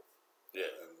 mental health,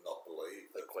 and not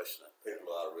believe they question it.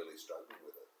 People are really struggling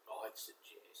with it. I'd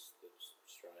suggest that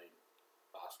Australian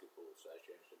Basketball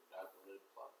Association don't want to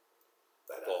play.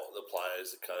 The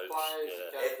players, the coach,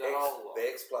 the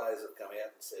ex-players have come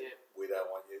out and said, we don't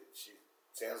want you. She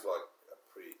sounds like a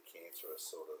pretty cancerous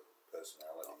sort of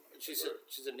personality. She's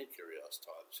a Nick Kyrgios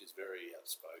type. She's very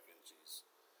outspoken. She's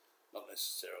not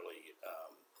necessarily,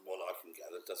 what I can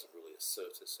gather, doesn't really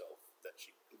assert herself the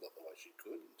way she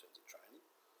could in terms of training.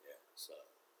 Yeah. So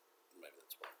maybe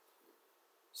that's why.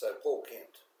 So Paul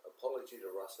Kent, apology to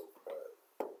Russell Crowe.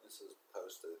 This is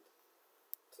posted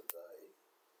today.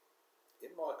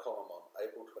 In my column on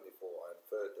April 24, I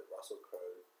inferred that Russell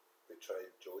Crowe betrayed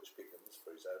George Pickens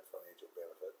for his own financial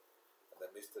benefit, and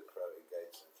that Mr. Crowe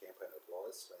engaged in a campaign of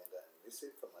lies, slander and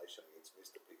misinformation against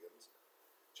Mr. Pickens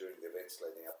during the events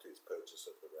leading up to his purchase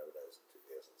of the Rabbitohs in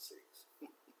 2006.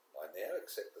 I now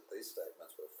accept that these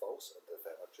statements were false and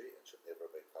defamatory and should never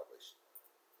have been published.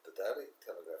 The Daily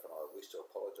Telegraph and I wish to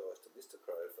apologise to Mr.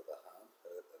 Crowe for the harm,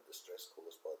 hurt and distress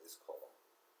caused by this column.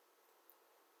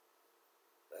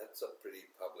 That's a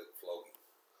pretty public flogging.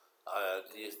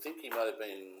 Do you think he might have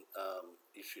been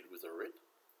issued with a writ?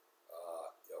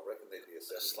 I reckon there'd be a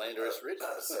slanderous writ?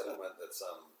 A settlement that's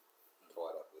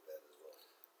tied up with that as well.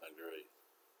 I agree.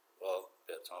 Well,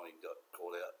 about time he got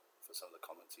called out for some of the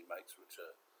comments he makes, which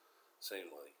are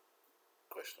seemingly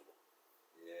questionable.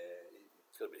 Yeah.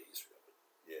 It's got to be a history of it.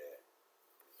 Yeah.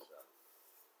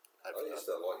 I used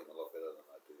to like him a lot better than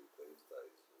I do these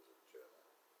days as a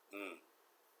journalist.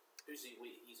 Who's he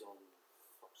with? He's on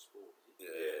Fox Sport, is he?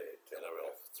 Yeah,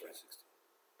 NRL 360.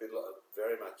 Bit like,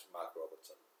 very much Mark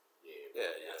Robertson. Yeah.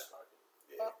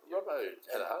 Robbo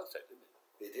had a heart attack, didn't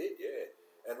he? He did, yeah.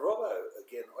 And Robbo,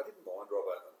 again, I didn't mind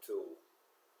Robbo until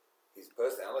his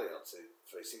personality on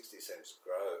 360 seems to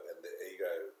grow and the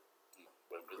ego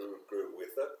grew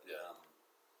with it. Yeah.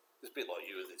 It's a bit like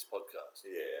you with this podcast.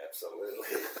 Yeah, absolutely.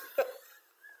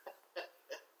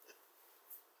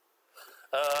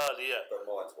 Oh, dear. But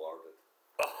mine's warranted.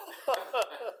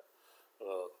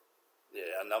 Well,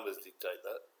 yeah, our numbers dictate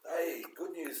that. Hey,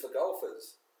 good news for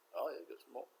golfers. Oh, yeah, got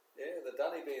some more. Yeah, the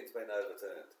Dunny Ban's been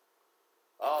overturned.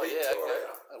 Oh, Victoria. yeah,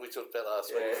 okay. We talked about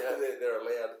last week. Yeah, they're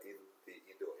allowed in the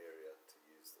indoor area to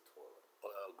use the toilet.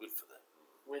 Well, good for them.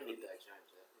 When did they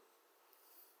change that?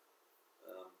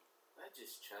 They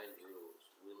just changed rules.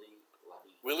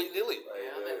 Willy-nilly.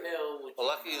 How the hell would Well,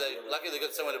 lucky they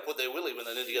got someone to put their willy when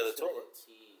they need to go to the toilet.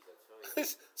 Tears, I tell you.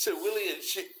 So willy and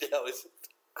shit now, is it?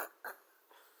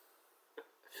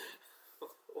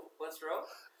 What's wrong?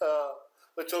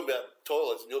 We're talking about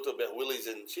toilets and you're talking about willies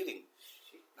and shitting.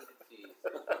 Shit, tears.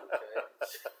 Okay.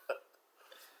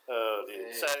 Oh dear.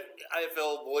 Yeah. So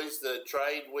AFL boys, the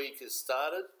trade week has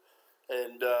started,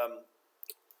 and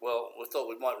well, we thought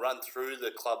we might run through the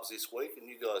clubs this week, and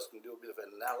you guys can do a bit of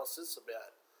analysis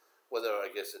about whether I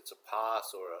guess it's a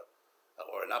pass or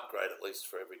an upgrade at least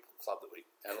for every club that we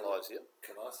analyse here.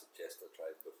 Can I suggest a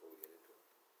trade before we get into it?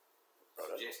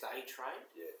 Right. Suggest a trade?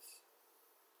 Yes.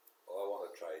 I want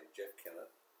to trade Jeff Kennett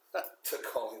to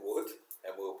Collingwood,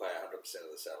 and we'll pay 100%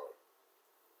 of the salary.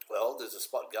 Well, there's a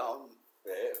spot going.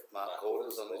 Yeah. Mark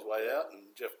Horton's on his way out,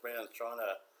 and Jeff Brown's trying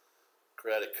to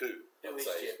create a coup. Who is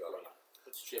Jeff Brown?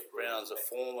 What's Jeff Brown's a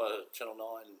former Channel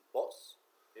 9 boss.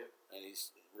 Yep. And he's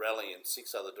rallying 6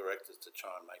 other directors to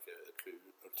try and make a coup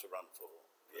to run for.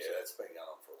 Yeah, that's been going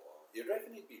on for a while. You'd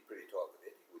reckon he'd be pretty tight with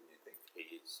Eddie, wouldn't you think?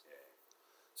 He is. Yeah.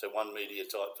 So one media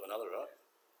type to another, right?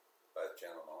 Yeah. Both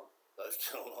Channel 9. Both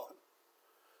Channel 9.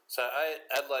 So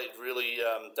Adelaide really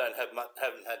haven't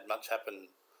had much happen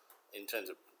in terms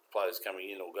of players coming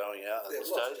in or going out at They've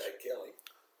this lost stage. Jake Kelly.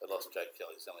 They lost Jake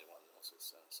Kelly. He's the only one.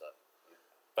 So.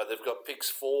 But they've got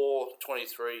picks 4,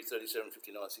 23, 37,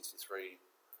 59, 63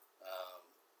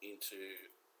 into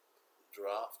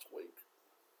draft week.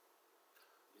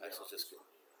 Actually,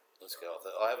 let's go off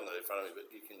that. I haven't got it in front of me, but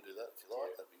you can do that if you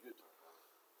like. That'd be good.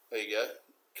 There you go.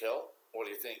 Kel, what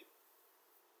do you think?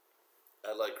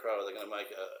 Adelaide Crow, are they going to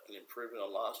make an improvement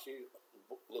on last year,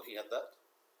 looking at that?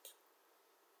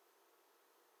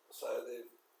 So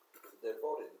they've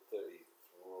brought in 33.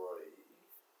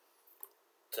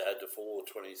 To add to 4,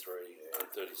 23 and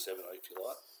 37 if you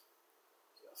like.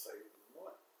 So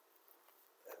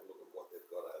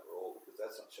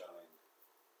that's not showing.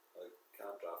 I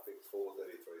can't draft picks 4,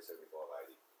 33, 75,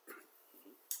 80.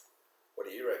 What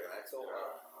do you reckon, Axel?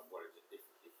 What is it? If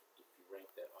you rank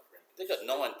that, I'd rank it. They've got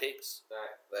 9 picks.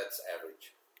 That's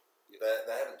average. Yeah.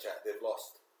 They haven't changed. They've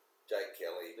lost Jake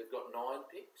Kelly. They've got 9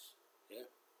 picks. Yeah.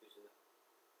 Isn't it?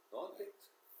 9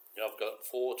 picks. Yeah, I've got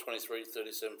 4, 23,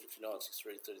 37, 59,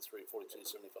 63, 33, 42,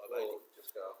 75, 80. Well,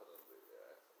 just go up a little bit.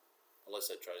 Yeah. Unless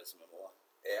they traded some of them away.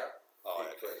 Yeah. Oh,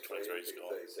 okay. 23's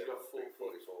gone. They've got 4 picks.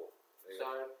 44.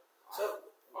 Yeah. So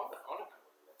I don't know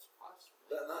whether that's passed.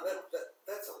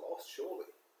 That's a loss, surely.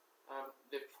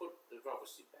 They've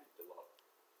obviously banked a lot.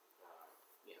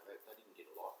 They didn't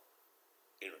get a lot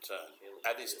In return. Kelly,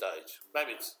 At this stage.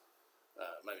 Maybe it's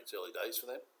early days for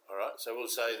them. All right. So we'll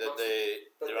say that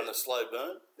they're on a slow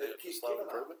burn. They're slow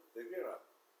improvement. They've given up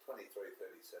 23,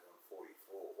 37,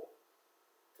 44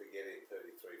 to get in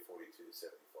 33, 42,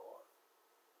 75.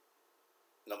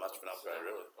 Not much of an upgrade,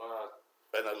 really.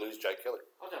 And they lose Jake Kelly.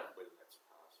 I don't know whether that's a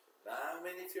pass. No, I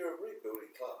mean, if you're a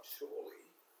rebuilding club, surely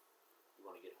You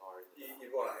want to get higher in the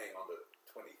you want to hang on to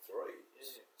 23.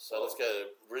 Yeah. So let's go to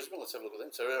Brisbane. Let's have a look at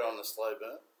them. So they're on the slow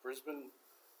burn. Brisbane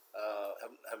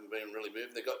haven't been really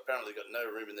moving. Apparently got no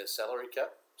room in their salary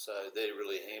cap, so they're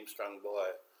really hamstrung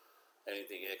by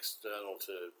anything external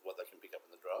to what they can pick up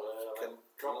in the draft. Well, they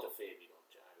dropped a fair bit on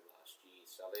Joe last year,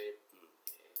 so they're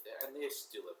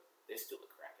still a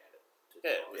crack at it.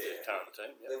 With their current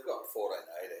team. Yeah. They've got 14,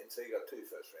 18, so you've got 2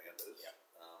 first rounders. Yeah.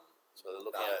 So they're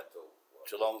looking at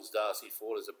Geelong's Darcy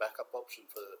Ford as a backup option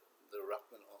for the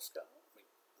Ruckman Oscar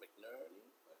McNerney.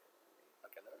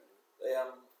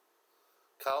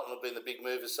 Carlton have been the big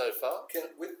movers so far.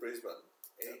 With Brisbane,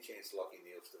 any chance Lockie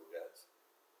Neal still goes?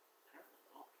 Apparently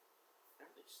not.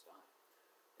 Apparently staying.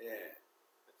 Yeah.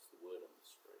 That's the word on the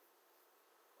street.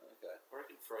 Okay. I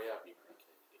reckon Freo would be pretty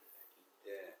keen to get it back in.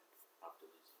 Yeah. After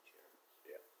losing Cherry.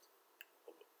 Yeah.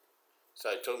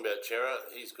 So talking about Chera,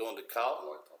 he's gone to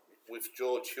Carlton with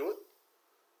George Hewitt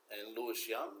and Lewis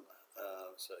Young.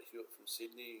 So Hewitt from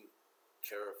Sydney,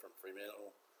 Chera from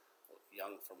Fremantle,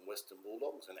 Young from Western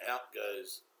Bulldogs, and out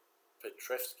goes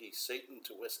Petrevski Seaton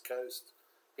to West Coast,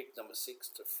 pick number 6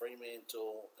 to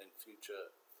Fremantle, and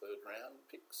future third round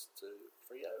picks to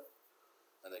Freo.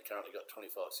 And they currently got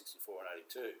 25, 64 and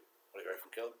 82. What do you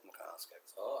reckon, Kel? I can't ask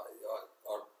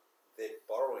they're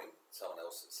borrowing someone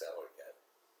else's salary cap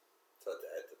to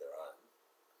add to their own.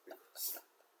 Because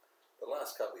the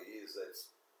last couple of years they've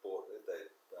bought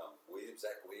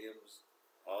Zach Williams.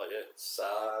 Oh yeah.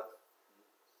 Sard,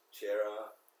 Chera,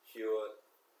 Hewitt.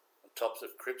 On tops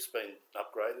of Cripps been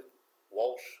upgraded.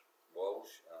 Walsh.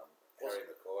 Harry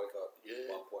McCoy got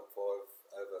 1.5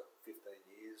 over 15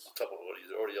 years. On top of what he's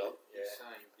already on. You're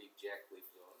saying Big Jack lives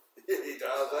on. Yeah, he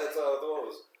does. That's what I thought it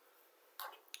was.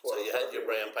 So you had your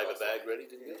brown paper bag ready,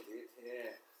 didn't you?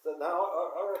 Yeah. So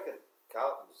no, I reckon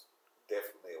Carlton's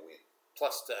definitely a win.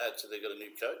 Plus to add to, they've got a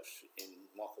new coach in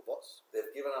Michael Voss.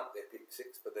 They've given up their pick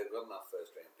 6, but they've got enough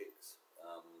first round picks.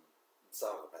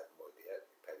 Some of them haven't worked out,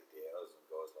 Paddy Dowers and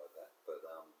guys like that. But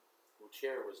well,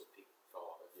 Chera was a pick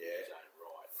 5 in Yeah. his own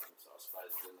right, and so I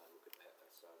suppose when they look at that,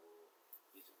 they say, well,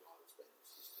 he's a guy that's been an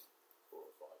assistant 4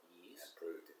 or 5 years. and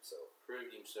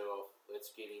proved himself.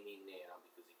 Let's get him in now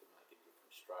because he can make a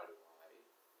difference straight away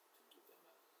to give them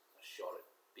a shot at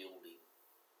building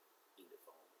into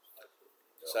finals. Hopefully.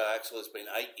 So Axel, it's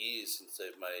been 8 years since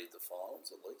they've made the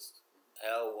finals at least.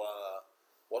 How?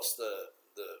 What's the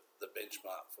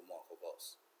benchmark for Michael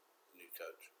Voss, the new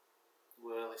coach?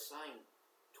 Well, they're saying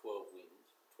 12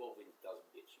 wins. 12 wins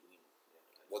doesn't get you in.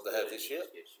 What they have this year?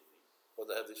 Gets you in. What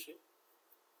they have this year?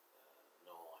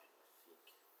 9, I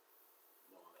think.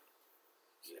 9.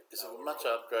 Yeah, Is it a much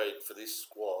upgrade for this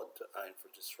squad to aim for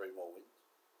just 3 more wins?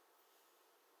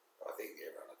 I think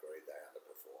everyone agreed they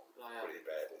underperformed They pretty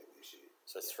badly this year.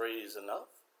 So 3 is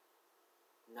enough?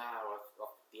 No,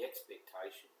 the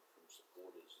expectation from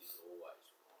supporters is always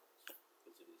finals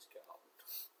because it is Carlton.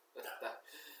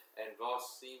 And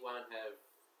Voss, he won't have,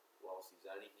 whilst he's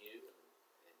only new,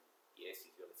 and yes,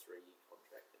 he's got a 3-year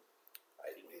contract, and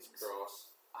 8 fingers wins.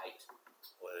 crossed, 8.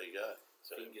 Well, there you go.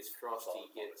 So Fingers crossed he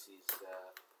 5 gets his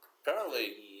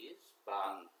apparently 3 years,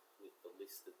 but with the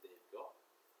list that they've got,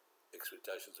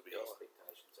 expectations will be the high.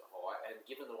 expectations are high, and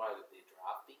given the way that they're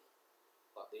drafting,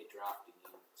 like they're drafting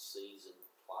in seasoned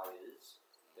players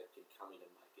that can come in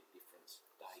and make a difference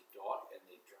day dot, and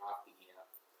they're drafting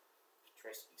out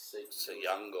Petreski Seaton. So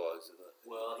young guys, isn't it?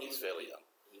 Well, he's fairly young.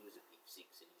 He was a big 6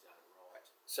 in his own right.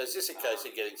 So is this a case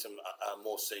of getting some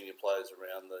more senior players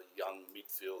around the young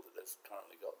midfield that they've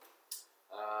currently got?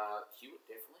 Hewitt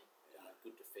definitely,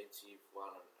 good defensive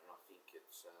one, and I think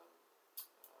it's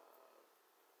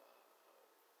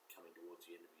coming towards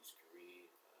the end of his career.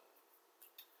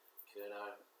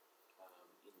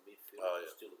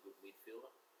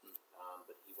 midfielder,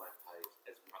 but he won't play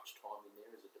as much time in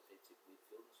there as a defensive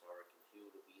midfielder, so I reckon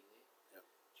Hewitt will be in there. Yep.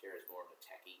 Cherry's more an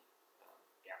attacking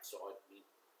outside mid,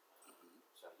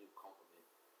 so he'll complement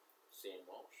Sam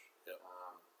Walsh. Yep.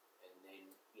 And then,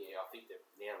 I think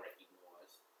they've now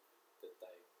recognised that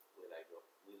where they got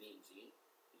Williams in,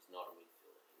 he's not a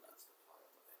midfielder, he wants to play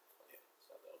on the back foot. Yeah.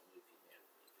 So they'll move him out of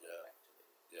the midfield back to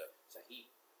there. Yeah. So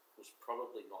he was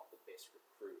probably not the best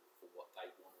recruit for what they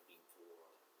wanted him for,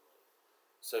 I don't believe.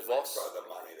 So Voss, For the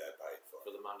money they paid for.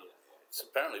 For the money they paid. so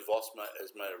apparently Voss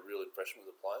has made a real impression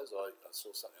with the players. I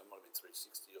saw something, it might have been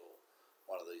 360 or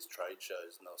one of these trade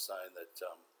shows, and they were saying that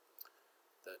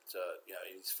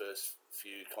in his first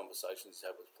few conversations he's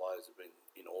had with players have been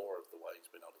in awe of the way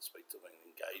he's been able to speak to them and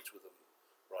engage with them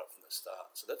right from the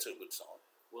start. So that's a good sign.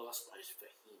 Well, I suppose for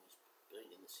him, he's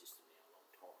been in the system now a long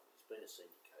time. He's been a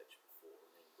senior coach before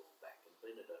and then gone back and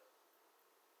been at a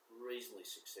reasonably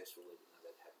successful, even though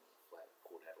they'd had him on a flat at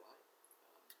Port Adelaide.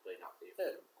 Been up there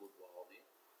for a good while now.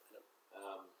 Yep.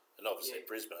 And obviously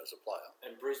Brisbane as a player.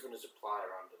 And Brisbane as a player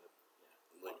under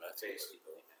Lee Matthews.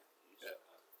 Lee Matthews. Yeah.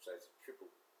 So he's a triple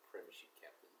premiership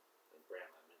captain and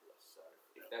Brownlow medalist. So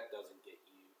if that doesn't get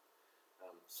you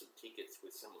some tickets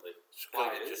with some of the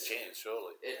Got to get your players, chance,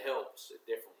 surely. it helps. It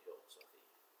definitely helps, I think.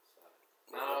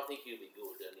 So I think he'll be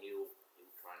good and he'll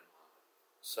train hard.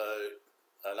 So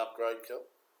an upgrade, Kel?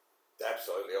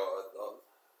 Absolutely.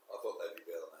 I thought they'd be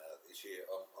better than they are this year.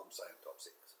 I'm saying top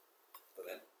 6 for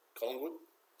them. Collingwood.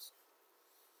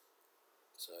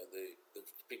 So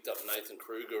they've picked up Nathan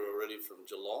Kruger already from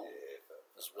Geelong,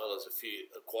 as well as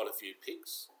quite a few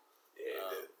picks.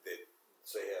 Yeah, they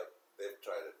see how they've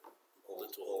traded all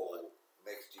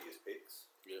next year's picks.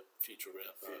 Yeah, future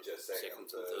round, Future second,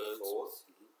 seconds, third, and thirds. fourths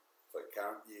for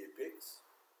current year picks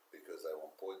because they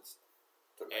want points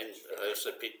to And match. they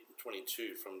also picked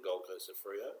 22 from Gold Coast of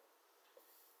Freo.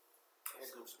 How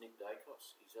good's Nick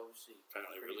Dacos? He's obviously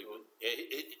Apparently pretty really good. Yeah,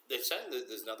 they're saying that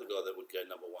there's another guy that would go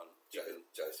number one. Jason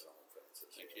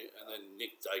Francis. Thank you. And then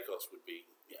Nick Dacos would be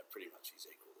pretty much his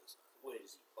equal. Where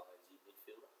does he play? Is he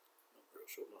midfielder? Not real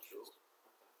sure. Not sure.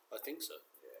 I think so.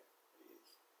 Yeah, he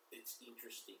is. It's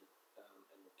interesting,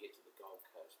 and we'll get to the Gold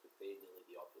Coast, but they're nearly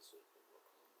the opposite of what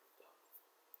Collingwood have done.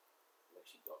 They've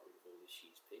actually got rid of all this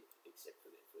year's pick, except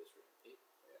for their first round pick,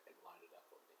 and loaded up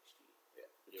on next year. Yeah,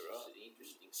 which is an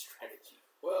interesting strategy.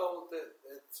 Well,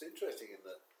 it's interesting in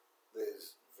that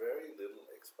there's very little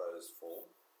exposed form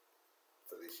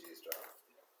for this year's draft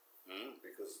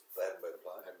because they haven't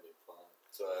been playing.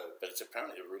 So, but it's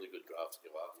apparently a really good draft to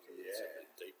go after. Yeah, it's a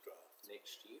really deep draft.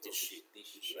 Next year, this year.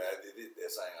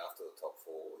 They're saying after the top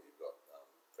 4, you've got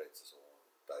Francis Horn,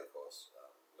 Dacos,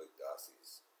 Luke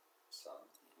Darcy's son.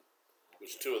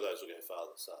 Which 2 of those will go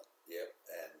father son. Yep,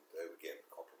 and again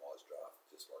compromised draft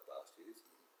just like last year's.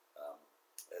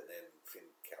 And then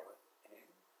Finn Callahan,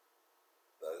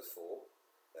 those 4,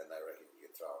 then they reckon you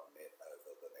can throw a net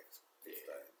over the next 15.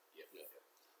 Yep.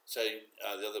 So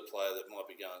the other player that might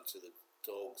be going to the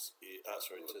Dogs, to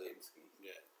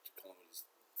Collingwood is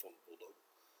former Bulldog,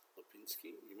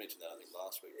 Lipinski. You mentioned that I think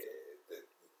last week. Yeah, they're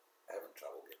having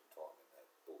trouble getting time in that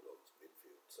Bulldogs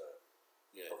midfield, so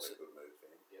probably a good move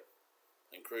for him. Yep.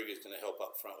 And Kruger's going to help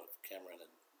up front with Cameron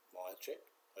and Myercheck,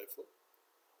 hopefully.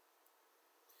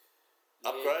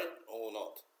 Upgrade or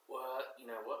not? Well, you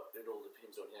know what? It all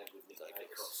depends on how good Nick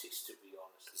Dacos is, to be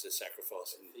honest. Because they're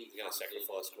sacrificing. If They're going to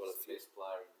sacrifice quite a few. He's the best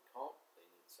player in the comp, then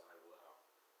you'd say, well,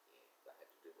 they had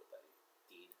to do what they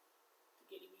did to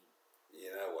get him in. You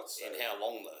know what's in how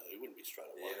long though? It wouldn't be straight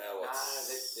away. You know what's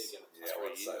they're going to. You know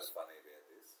what's so funny about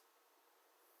this?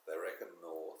 They reckon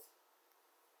North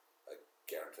are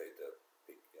guaranteed to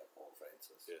pick Horn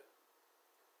Francis. Yeah.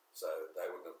 So they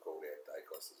wouldn't have called out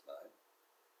Dacos' name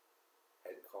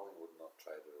had Collingwood not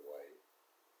traded away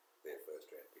their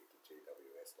first round pick to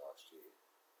GWS last year.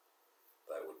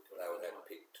 They would have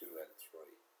pick 2 and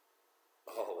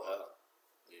 3. Oh wow!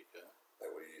 There you go. They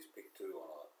would have used pick 2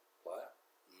 on a player,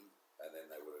 and then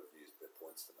they would have used the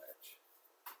points to match.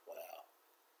 Wow.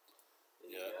 There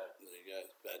you go.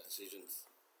 Bad decisions.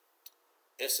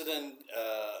 Essendon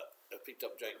have picked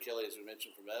up Jake Kelly, as we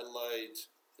mentioned, from Adelaide.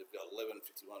 They've got 11,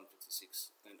 51,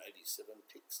 56, and 87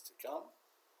 picks to come.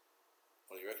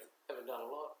 What do you reckon? Haven't done a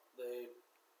lot. They'd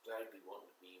be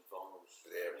wanting to be in finals.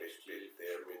 They're a bit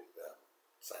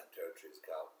same territory as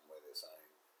Carlton, where they're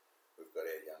saying we've got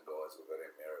our young guys, we've got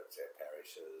our merits, our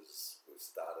parishes. We've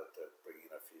started to bring in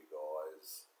a few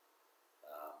guys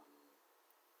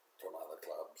from other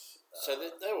clubs. So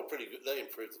they were pretty good. They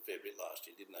improved a fair bit last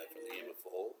year, didn't they, from the year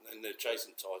before? And they're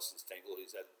chasing Tyson Stengel,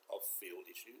 who's had off-field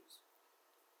issues.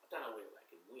 I don't know whether they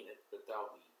can win it, but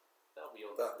they'll be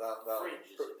on the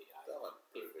fringes of the A. They'll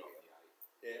improve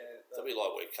Yeah. That'll be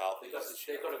like where Carlton They've got, is this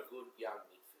year. they've got a good young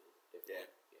midfield. Yeah.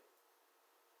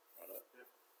 Right.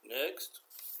 Next,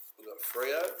 we've got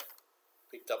Freo.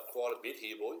 Picked up quite a bit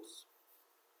here, boys.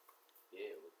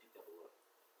 Yeah, we picked up a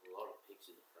lot of picks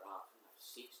in the draft.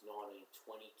 6, 19,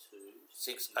 22.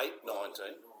 6, 8,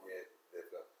 19. Yeah,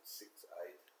 they've got 6,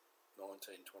 8.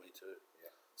 19, 22.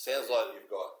 Yeah. Sounds like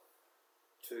you've got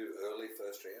 2 early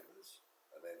first rounders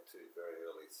and then 2 very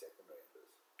early second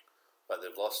rounders. But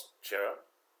they've lost Chera,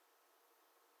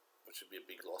 which would be a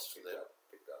big loss for them.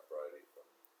 Picked up Brody from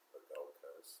the Gold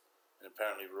Coast. And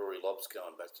apparently Rory Lobb's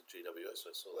going back to GWS,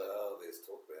 I saw that. Well, there's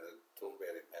talk about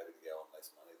him having to go on less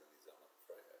money than he's on at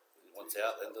Freo. He wants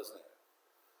out then, doesn't he?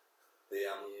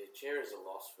 Yeah, Chera's a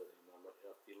loss for them.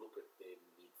 If you look at their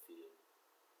midfield,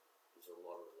 there's a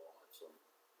lot of reliance on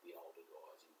the older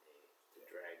guys in there to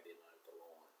drag them over the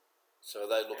line. So are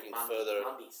they looking further?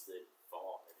 Mundy's 35.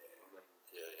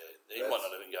 Yeah. He might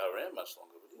not even go around much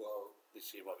longer, would he? Well, this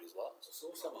year might be his last. I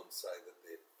saw someone say that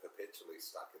they're perpetually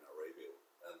stuck in a rebuild,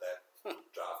 and that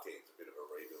draft hand's a bit of a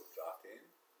rebuild draft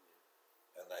hand,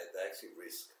 and they actually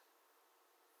risk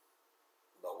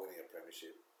not winning a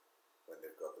premiership when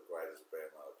they've got the greatest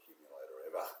Brownlow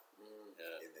accumulator ever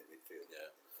in their midfield.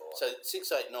 Yeah. So 6,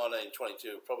 8, 19,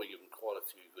 22 will probably give them quite a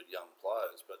few good young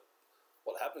players, but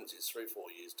what happens is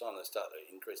 3-4 years' time they start to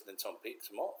increase, and then someone picks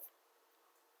them off.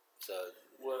 So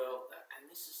well, and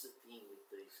this is the thing with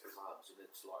these clubs, and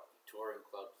it's like Victorian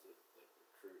clubs that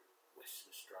recruit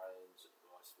Western Australians and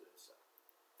vice versa.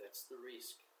 That's the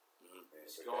risk.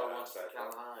 This guy wants to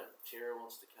come home. Chera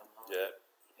wants to come home. Yeah.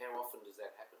 How often does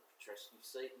that happen? Tresky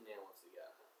Seaton now wants to go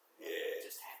home. Yeah. It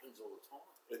just happens all the time.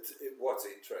 What's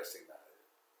interesting though,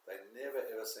 they never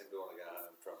ever seem to want to go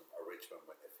home from a Richmond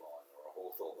when they're flying or a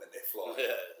Hawthorn when they're flying.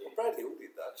 Yeah. Well, Brad Hill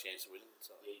did that. Chance of winning.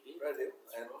 So. Yeah, he did. Brad Hill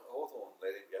That's and right. Hawthorn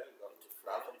let him go. Got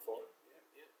nothing for him.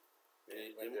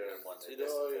 He went there and won their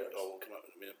best and fairest. We'll come up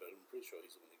in a minute, but I'm pretty sure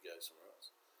he's going to go somewhere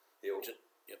else. Hill.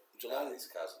 Geelong. His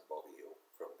cousin Bobby Hill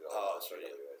from Gold. Oh, sorry,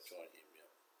 join him,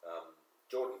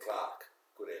 Jordan Clark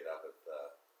could end up at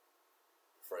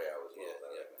Freo as well.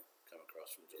 Come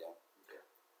across from Geelong. Yeah.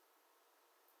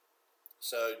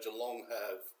 So Geelong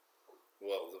have,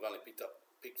 they've only picked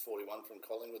 41 from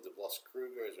Collingwood. They've lost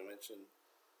Kruger, as we mentioned,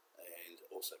 and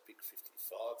also picked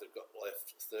 55. They've got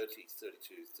left 30,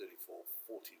 32, 34,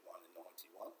 41 and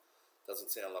 91.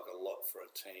 Doesn't sound like a lot for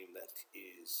a team that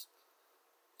is...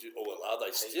 are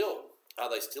they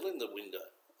still in the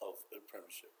window of a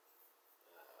premiership?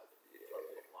 They've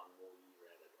got one more year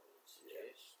at it, I would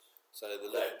suggest. So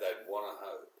they'd want to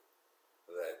hope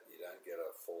that you don't get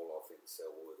a fall off in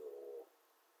Selwood or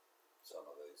some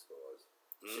of these guys.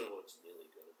 Selwood's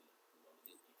nearly going to be not a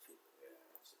midfield.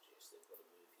 I suggest they've got to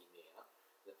move him out.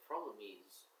 The problem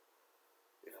is...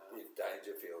 If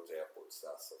Dangerfield's output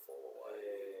starts to fall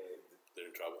away,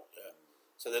 they're in trouble,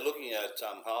 So they're looking at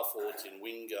half-forwards in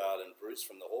Wingard and Bruce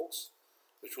from the Hawks,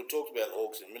 which we'll talk about the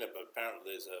Hawks in a minute, but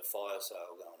apparently there's a fire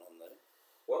sale going on there.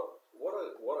 What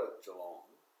are Geelong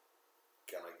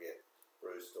going to get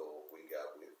Bruce or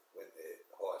Wingard with when their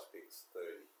highest pick's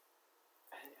 30?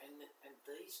 And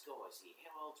these guys here,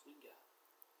 how old's Wingard?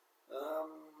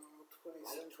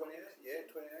 27, 28,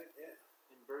 28,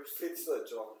 And Bruce fits the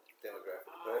Geelong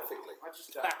demographic perfectly. I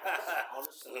just don't know,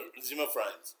 honestly. Zimmer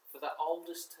frames. For the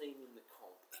oldest team in the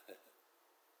comp,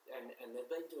 and they've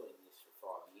been doing this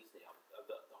for 5 years now.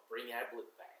 They'll bring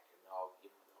Ablett back, and they'll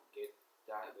get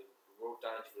Roy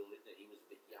Dangerfield. He was a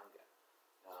bit younger.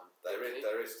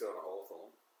 They're still on a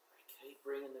Hawthorn. They keep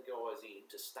bringing the guys in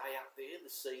to stay up there,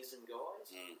 the seasoned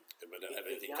guys. But we don't have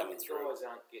If anything the coming through. guys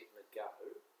aren't getting a go,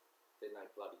 then they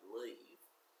bloody leave.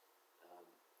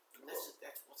 And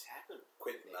that's what's happened.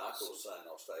 Quentin Narkle's saying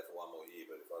I'll stay for one more year,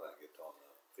 but if I don't get time in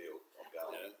the field, I'm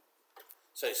going.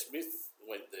 So Smith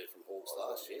went there from Hawks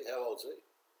last year. How old's he?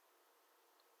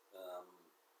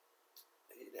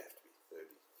 He'd have to be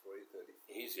 33,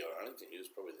 34. He's the Arlington. He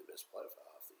was probably the best player for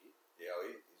half the year. Yeah,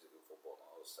 he's a good footballer.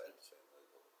 I was sad to see him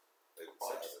leave.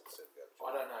 I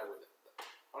don't know whether.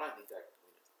 I don't think they can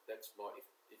win it. That's my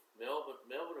if Melbourne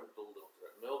and Bulldogs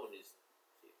are Melbourne is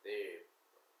there.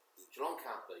 Geelong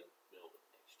can't beat Melbourne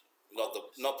next year.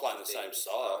 Not playing the same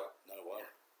style. No way.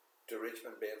 Do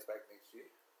Richmond bounce back next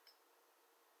year?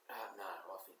 No,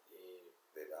 I think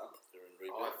they're done. They're in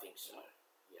rebuild. I think so.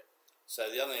 Yeah.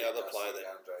 So the only other player that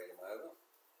can't drag him over.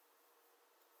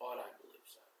 I don't believe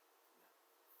so.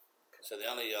 No. So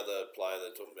the only other player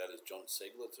they're talking about is John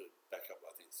Segler to back up.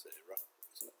 I think it's their ruck,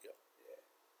 isn't it? Yep.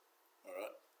 Yeah. All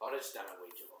right. I just don't know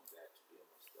where Geelong's at, to be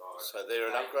honest. So they're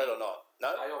an upgrade or not?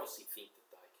 No. They obviously think that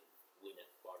they can win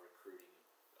it by recruiting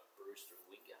a Brewster and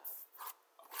Wingard.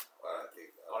 I don't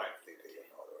think they can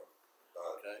either.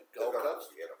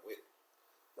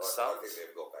 think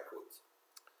they've gone backwards.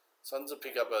 Suns will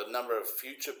pick up a number of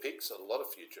future picks, a lot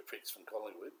of future picks from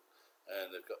Collingwood,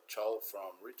 and they've got Chol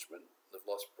from Richmond. They've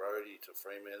lost Brodie to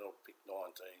Fremantle, pick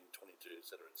 19, 22,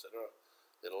 etc., etc.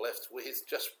 They're left with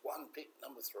just one pick,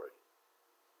 number 3.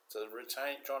 So they're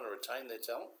trying to retain their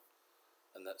talent,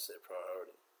 and that's their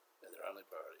priority, and their only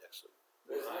priority actually.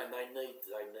 Well, and they need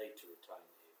to retain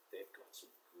their. They've got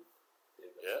some good.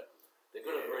 They've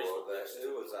got a reasonable list.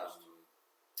 It was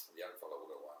the young fellow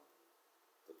would have won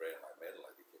the Brownlow medal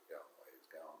if he kept going the way he was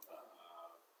going.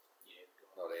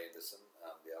 Not Anderson.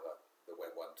 The other, the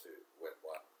went one.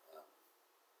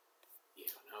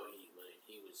 Yeah, I know who you mean.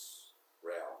 He was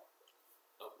Rao.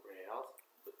 not Rao,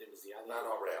 but there was the other. No,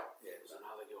 not Rao. Yeah, there was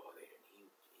another guy there, and he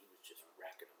was just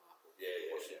racking them up.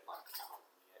 Yeah. Like Carlton,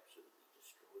 he absolutely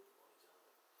destroyed them on his own.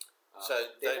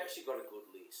 So they've actually got a good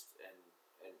list, and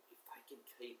if they can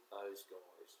keep those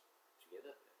guys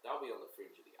together, they'll be on the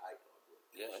fringe of the 8, I believe.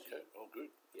 Yeah, okay, well,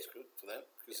 good. That's good for them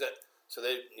because so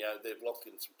they've locked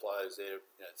in some players there,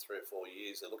 3 or 4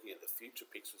 years. They're looking at the future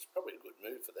picks, which is probably a good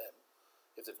move for them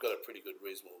if they've got a pretty good,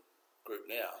 reasonable group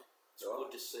now. It's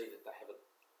good to see that they haven't.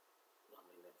 I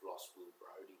mean, they've lost Will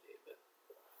Brodie there, but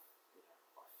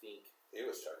I think he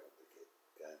was struggling to get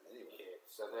going anyway. Yeah,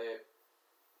 so they're.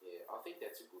 Yeah, I think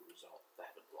that's a good result. They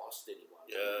haven't lost anyone.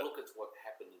 Yeah. Look at what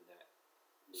happened in that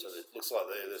list. So it looks like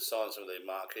they've signed some of their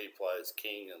marquee players,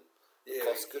 King and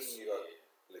Koskis. You got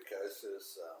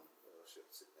Lukosis, what's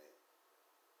sitting there?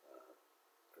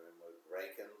 Greenwood,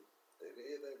 Rankin.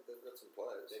 They've got some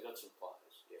players. They've got some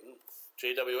players, yeah.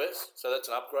 GWS, so that's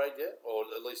an upgrade, yeah? Or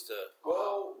at least an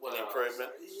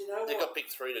improvement. They've got pick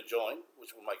 3 to join,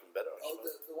 which will make them better, I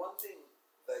suppose. The one thing,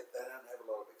 they don't have a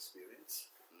lot of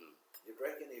experience. You'd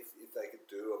reckon if they could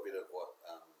do a bit of what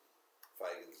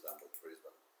Fagan's done with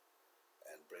Brisbane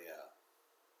and bring a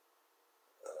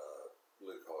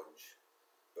Luke Hodge,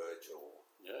 Birchall.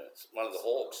 Yeah, it's one of the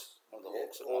Hawks. One of the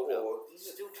Hawks.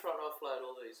 He's still trying to offload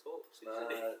all these Hawks, isn't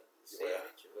he?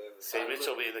 Sam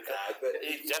Mitchell will be the guy.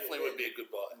 He definitely would be a good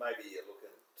buy. Maybe you're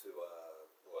looking to,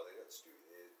 they got Stu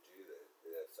there,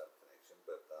 they have some connection,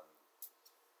 but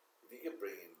if you could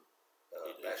bring in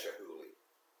Basher Hooley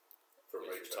from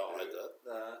Richmond.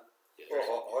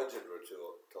 Hodge had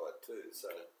retired too,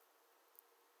 so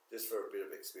just for a bit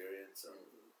of experience and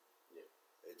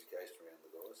education around the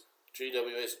guys.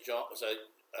 GWS, John, so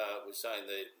we're saying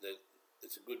that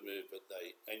it's a good move, but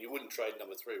and you wouldn't trade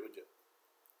number 3, would you?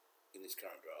 In this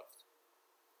current draft.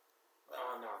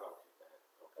 No, they'll keep that.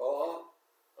 You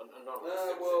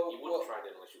wouldn't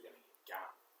trade it unless you're going to get Gun.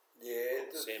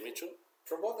 Yeah. Sam Mitchell?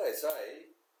 From what they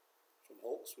say... From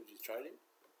Hawks, would you trade him?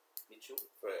 Mitchell?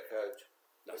 For our coach.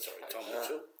 No, sorry, Tom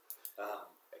Mitchell.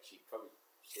 Actually, probably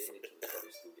Sam Mitchell would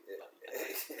probably still get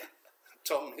bloody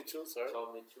Tom Mitchell, sorry.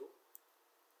 Tom Mitchell?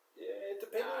 Yeah,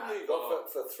 depending on who you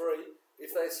got for 3.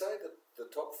 If they say that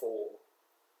the top 4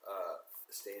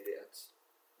 standouts,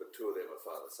 but 2 of them are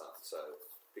father-son, so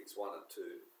picks 1 and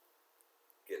 2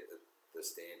 get the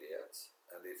standouts,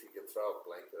 and if you can throw a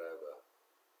blanket over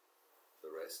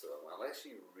the rest of them, unless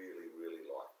you really, really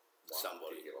like one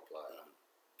particular player.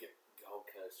 Gold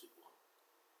Coast would want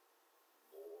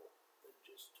more than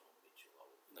just Tom Mitchell.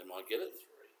 They might get it. 3.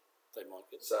 They might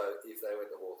get it. So if they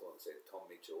went to Hawthorn and said Tom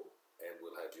Mitchell, and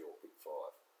we'll have your pick 5.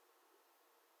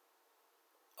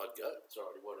 I'd go.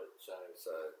 Sorry,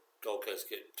 so Gold Coast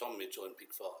get Tom Mitchell and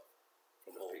pick 5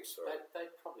 from Hawks.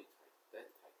 They'd probably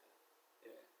take that.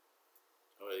 Yeah.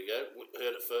 Oh, there you go. We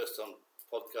heard it first on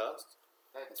podcast.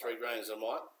 3 grains of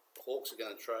might. Hawks are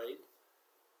going to trade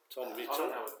Tom Mitchell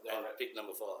and pick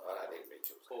number 5. I don't think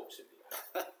Mitchell's Hawks would be that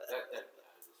would be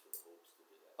overs for the Hawks to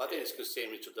do that. I think it's because Sam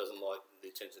Mitchell doesn't like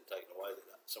the attention taken away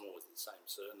that someone with the same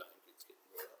surname gets getting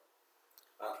brought up.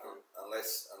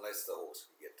 Unless the Hawks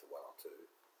can get to 1 or 2,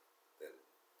 then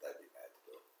they'd be mad to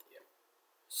do it. Yeah.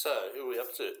 So, who are we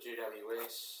up to?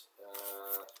 GWS,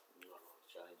 not a lot of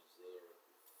changes there.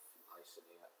 Mason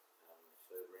out,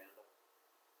 3rd rounder. I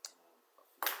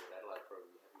think Port Adelaide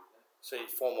probably happy with that. See,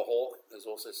 former Hawk has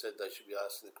also said they should be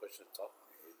asking the question of the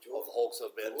Hawks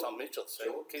about Tom Mitchell.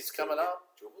 So he's coming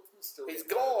up. Jordan's still He's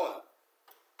gone.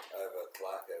 Over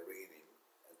Clarko ringing him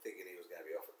and thinking he was going to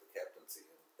be offered the captaincy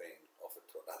and being offered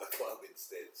to another club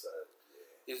instead. So,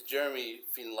 yeah. Is Jeremy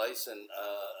Finlayson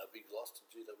a big loss to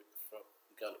GWS from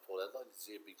going to Port Adelaide? Is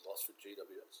he a big loss for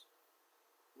GWS?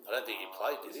 I don't think he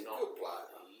played, did he? He's a good player.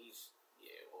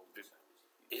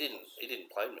 He didn't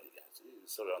play many games. He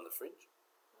was sort of on the fringe.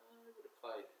 He would have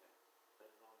played 9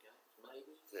 games,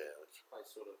 maybe. Yeah, played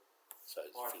sort of. So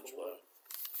it's fringe player.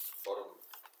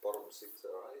 Bottom 6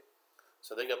 or 8.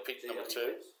 So they got pick number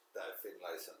 2. No,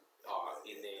 Finlayson.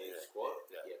 In their squad.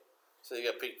 Yeah. So you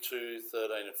got pick 2,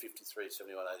 13 and 53,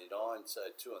 71, 89. So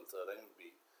 2 and 13 would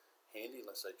be handy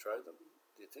unless they trade them,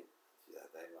 do you think? Yeah,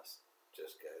 they must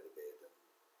just go to bed and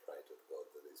pray to God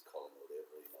that is Collingwood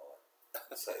every night.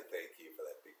 Say thank you for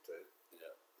that pick 2.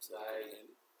 Yeah. So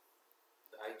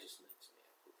they just need some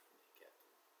output from their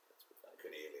captain. That's what they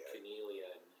Cornelio.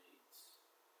 Cornelio needs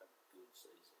a good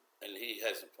season. And he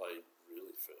hasn't played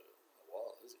really for a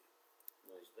while, has he?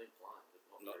 Well, he's been playing, but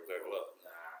Not very well.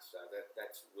 Nah, so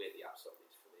that's where the upside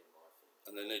is for them, I think.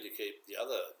 And they need to keep the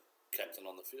other captain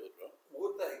on the field, right?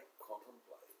 Would they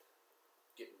contemplate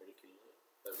Getting rid of Cornelio.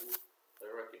 They would. They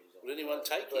reckon he's on. Would anyone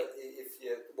take him? But if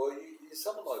you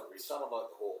someone like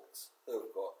the Hawks who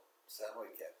have got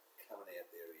salary cap coming out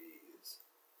their ears,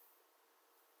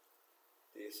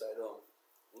 do you say to them,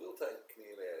 we'll take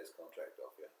Cornelio's contract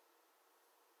off you,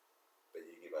 but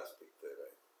you give us pick 13?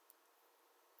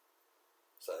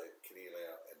 So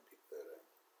Cornelio and pick 13.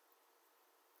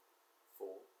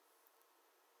 For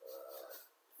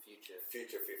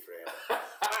Future fifth round.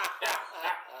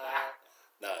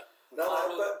 No.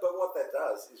 But what that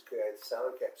does is create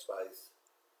salary cap space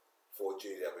for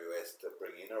GWS to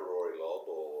bring in a Rory Lobb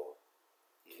or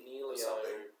Cornelio,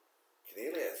 something.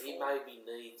 Cornelio's he form. maybe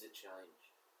needs a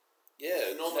change.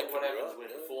 Yeah, Normally that what could be happens right,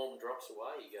 when yeah. form drops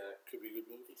away, you go, Could be a good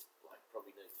move. this bloke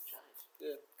probably needs a change.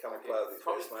 Yeah. Come and play with his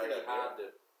Probably best mate. pretty hard to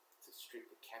strip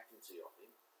the captaincy off him.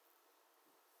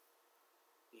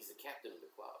 He's the captain of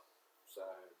the club, so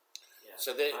yeah,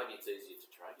 So maybe it's easier to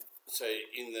trade him. So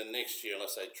in the next year,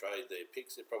 unless they trade their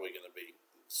picks, they're probably going to be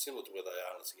similar to where they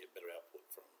are unless they get better output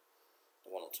from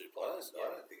the 1 or 2 I players.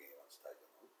 don't think anyone's taken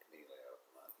on Cornelio at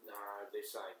the moment. No, they're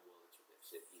saying, well, that's what they've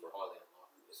said. You're highly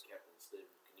unlikely that Captain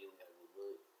Stephen Cornelio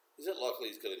will leave. Is it likely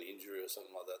he's got an injury or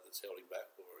something like that that's held him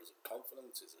back, or is it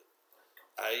confidence? Is it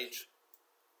age?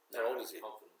 How old is he?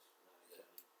 Confidence. No, he's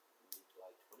only mid to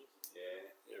late 20s.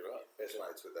 Yeah, right. Best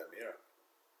mates with O'Meara.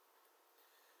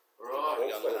 Right.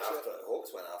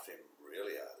 Hawks went after him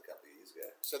really hard a couple of years ago.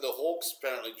 So the Hawks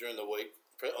apparently during the week.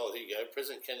 Oh, here you go.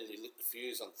 President Kennedy lit the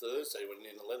fuse on Thursday when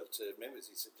in a letter to members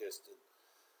he suggested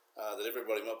that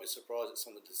everybody might be surprised at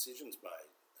some of the decisions made.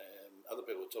 Other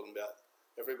people were talking about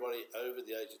everybody over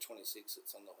the age of 26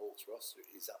 that's on the Hawks roster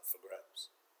is up for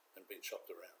grabs and being shopped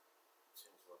around.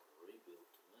 Sounds like a rebuild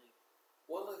to me.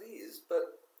 Well, it is,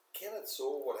 but Kenneth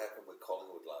saw what happened with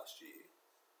Collingwood last year,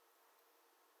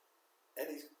 and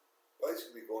he's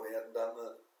basically gone out and done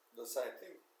the same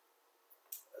thing.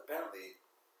 Apparently,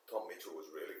 Tom Mitchell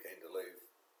was really keen to leave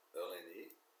early in the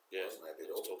year. Yeah, Wasn't happy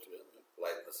at let's all. talk about that.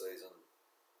 Late in the season,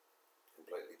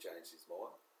 completely changed his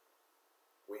mind.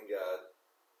 Wingard,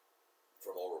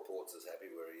 from all reports, is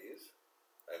happy where he is.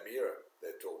 O'Meara,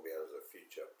 they're talking about as a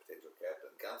future potential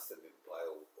captain. Gunston didn't play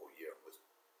all year and was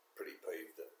pretty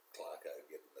peeved that Clarko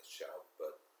getting the shove,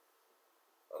 but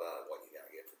I don't know what you're going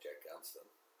to get for Jack Gunston.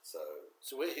 So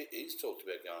where he's talked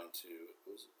about going to,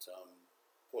 was it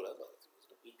Port Adelaide, I think,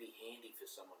 wasn't it? He'd be handy for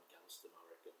someone Gunston, I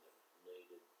reckon, that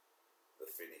needed the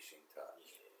finishing touch.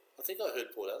 Yeah. I think I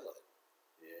heard Port Adelaide.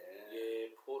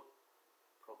 Yeah, Port,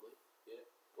 probably, yeah.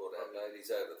 Port Adelaide, he's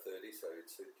over 30, so he'd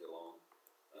suit Geelong.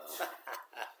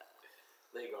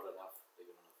 They got enough.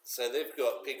 So they've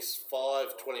got picks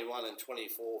 5, 21 and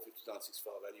 24, 59,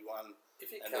 65, 81,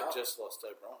 and they've just lost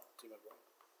O'Brien, Tim O'Brien.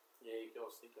 Yeah, you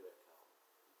guys think about Carl.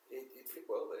 He'd fit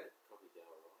well there. Probably go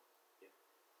alright. Yeah.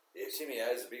 Yeah, Timmy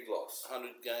O's a big loss.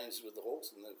 100 games with the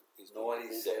Hawks and he's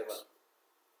 97.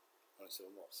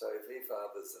 97 what? So if he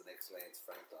fathers the next Lance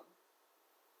Franklin,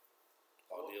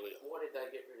 Ideally. Why did they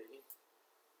get rid of him?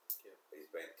 Yeah. he's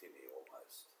been Timmy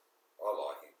almost. I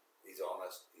like him. He's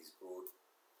honest. He's good.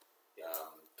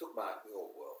 Took Mark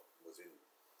Hill, well, was in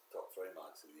top 3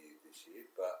 marks of the year this year,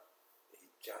 but he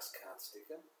just can't stick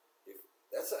him.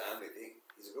 That's the only thing.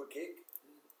 He's a good kick.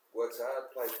 Works hard.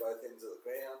 Plays both ends of the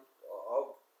ground.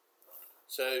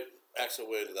 So, Axel,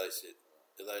 where do they sit?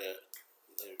 Do they?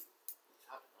 It's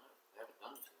hard to know. They haven't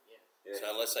done anything yet. Yeah. So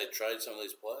unless they trade some of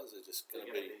these players, they're just going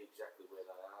to be exactly where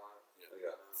they are. They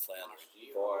got floundering. Last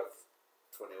year.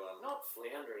 5-21. Not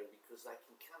floundering because they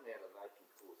can come out and they can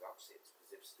cause upsets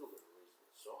because they've still got a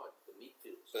reasonable side. The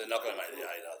midfield. But they're not going to make the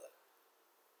 8, are they?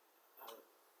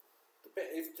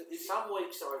 If Some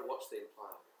weeks I watch them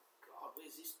play and I go, God,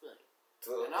 where's this been?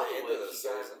 to And the other end of the weeks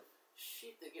you go, season.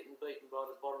 shit, they're getting beaten by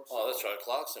the bottom side. Oh, that's right.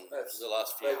 Clarkson, the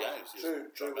last few games.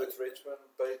 Drew with Richmond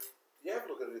beat. You have a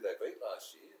look at who they beat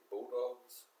last year.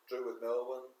 Bulldogs. Drew with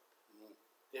Melbourne.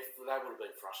 They would have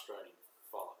been frustrating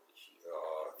following this year.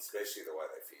 Oh, especially the way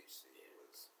they finished the year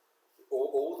was.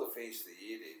 All the finish the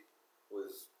year did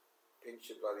was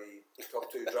pinch your bloody top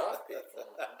 2 draft pick.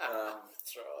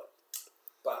 That's right.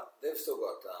 But they've still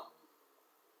got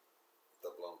the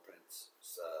Blonde Prince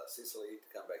Sicily to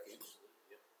come back in,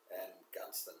 Yep. and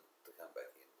Gunston to come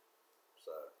back in.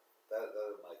 So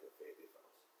that'll make a fair difference.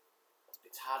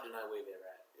 It's hard to know where they're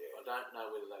at. Yeah. I don't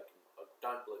know whether they can. I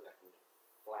don't believe they can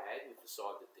flag with the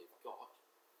side that they've got.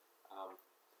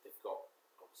 They've got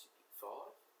obviously big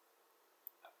five.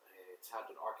 It's hard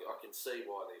to. I can see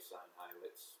why they're saying, "Hey,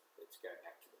 let's go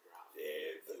back to the draft."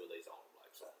 Yeah, a few of these older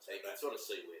blokes. So you that- can sort of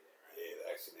see where they're at. Yeah, they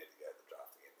actually need to go to the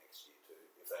draft again next year too.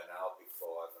 If they nail big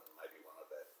five and maybe one of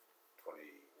that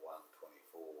 21,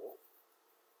 24,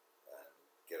 and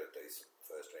get a decent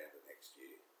first rounder next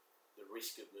year. The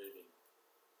risk of moving,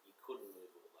 you couldn't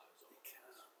move all those. You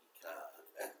can't. You can't.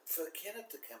 And for Kennett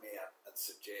to come out and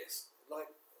suggest, like,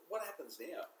 what happens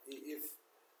now? If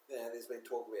there's been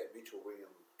talk about Mitchell Wingham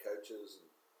coaches and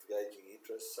gauging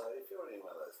interest, so if you're any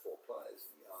one of those four players,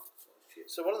 you go, oh, shit.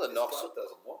 So one of the this knocks club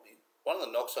doesn't want me. One of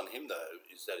the knocks on him though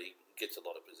is that he gets a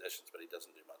lot of possessions, but he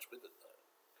doesn't do much with it though.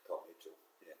 Tom Mitchell,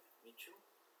 yeah. Mitchell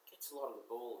gets a lot of the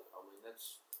ball. I mean,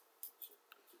 it's a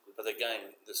good. But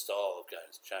the style of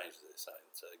game's changed. They're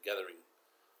saying so. Gathering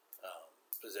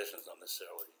possessions not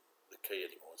necessarily the key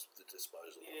anymore. It's the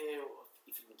disposal. Yeah, well,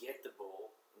 if you can get the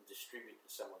ball and distribute to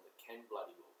someone that can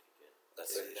bloody well kick it.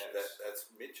 That's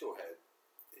Mitchell had.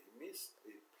 He missed.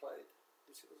 He played.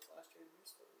 This was last year. He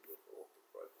missed. Or the year before.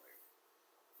 Broken leg.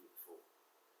 Before.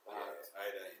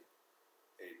 Yeah, 18.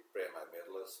 He Brownlow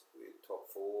medalist with top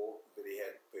four, but he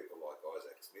had people like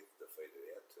Isaac Smith to feed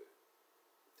it out to.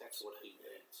 That's what he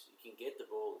needs. You can get the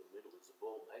ball in the middle. There's a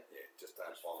ball magnet. Yeah, just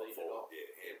don't Just follow feed it forward. off. Yeah,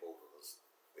 handball to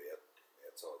the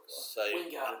outside guy. So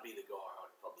Wingard would be the guy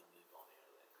I'd probably move on out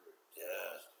of that group. to be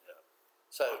honest. yeah.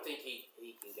 So I think he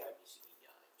can go missing in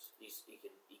games.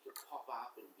 He can pop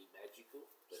up and be magical,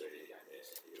 but So, he can go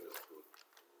missing. he was good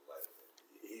later.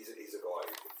 He's a guy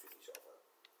who could finish off a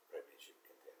premiership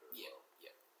contender as Yeah, well.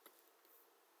 yeah.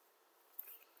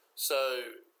 So,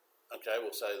 okay,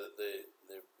 we'll say that they're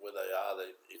where they are.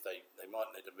 They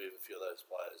might need to move a few of those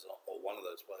players, or one of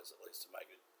those players at least, to make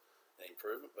it an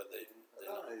improvement. But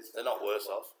they're not worse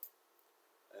off.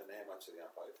 And how much are they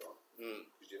going to pay for him?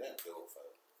 Because you don't bill for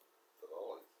the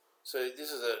Ollie. So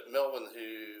this is a Melbourne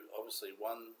who obviously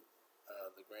won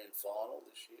the grand final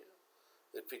this year.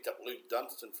 They picked up Luke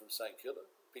Dunstan from St Kilda,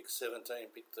 pick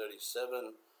 17, pick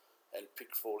 37, and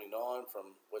pick 49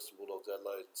 from Western Bulldogs,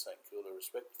 Adelaide and St Kilda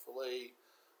respectively.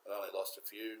 And only lost a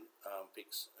few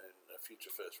picks and a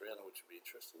future first rounder, which would be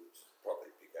interesting.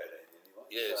 Probably pick 18 anyway.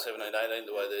 Yeah, So, 17, 18,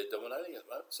 the way they're dominating at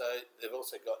the moment. So they've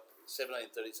also got 17,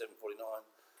 37, 49,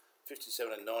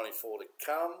 57 and 94 to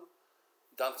come.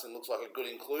 Dunstan looks like a good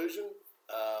inclusion,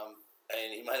 and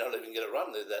he may not even get a run.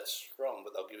 They're that strong,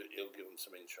 but he'll give them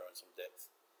some insurance, some depth.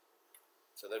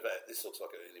 So this looks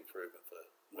like an improvement for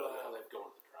Melbourne. Well, they've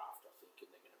gone to the draft, I think, and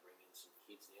they're going to bring in some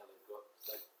kids now.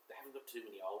 They haven't got too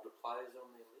many older players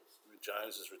on their list.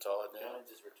 Jones is retired now. Jones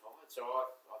is retired, so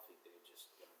I think they're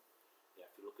just going. If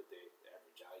you look at their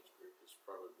average age group, is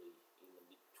probably in the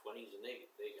mid-20s, and they're going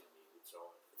to be a good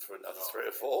side For another 3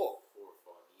 or 4. 4 or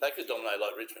 5 years. They could dominate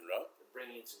like Richmond, right? Bring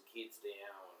in some kids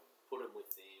down and put them with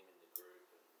them in the group,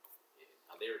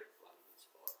 and they're bloody good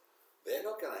spot. they're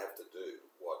not going to have to do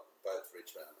what both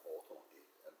Richmond and Hawthorn did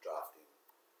and draft in,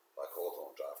 like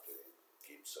Hawthorn drafted in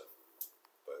Gibson,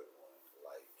 Burgoyne,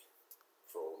 Lake,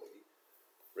 Frawley.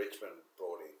 Richmond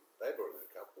brought in a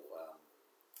couple,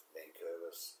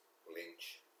 Nankervis,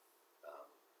 Lynch,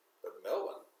 but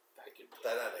Melbourne,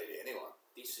 they don't need anyone.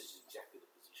 This is exactly the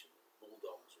position the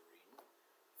Bulldogs are in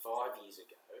 5 years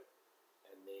ago,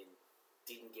 and then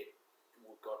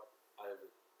got over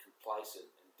complacent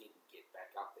and didn't get back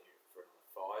up there for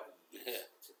another 5 years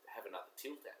to have another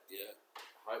tilt at it. Yeah.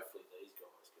 Hopefully these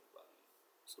guys can bloody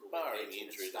So barring stay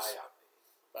injuries, up there.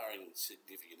 barring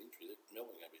significant injury,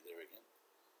 Melbourne are going to be there again.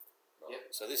 Right. Yep.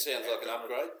 So this sounds like an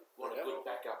upgrade. Want a Okay. good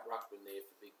backup ruckman there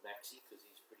for Big Maxi because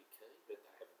he's pretty key, but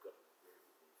they haven't got a very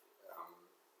good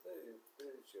midfield.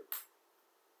 There's your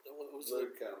What was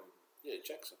Luke,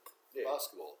 Jackson. yeah.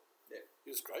 Basketball. Yeah. He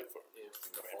was great for him. Yeah. In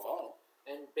the grand final.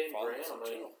 And Ben Finals Brown, in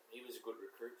general. he was a good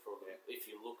recruit for them. Yeah. If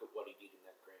you look at what he did in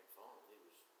that grand final,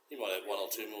 He might have 1 or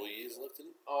 2 more years left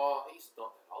in him. Oh, he's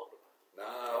not that old, I don't think.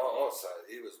 No, I'll say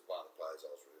he was one of the players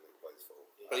I was really pleased for.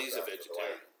 But he's a For the way-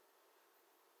 vegetarian.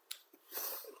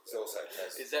 He's also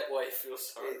Tasmanian. Is that why you feel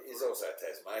sorry? He's for him? also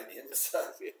Tasmanian, so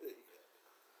Yeah, there you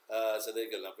go. So they're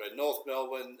going to upgrade. North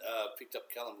Melbourne picked up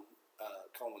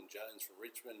Coleman Jones from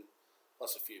Richmond,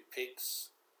 plus a few picks.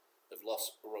 They've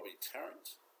lost Robbie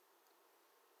Tarrant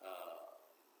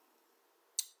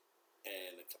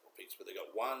and a couple of picks, but they got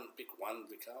pick 1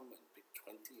 to come, and pick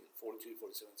 20 and 42,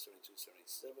 47, 72,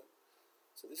 77.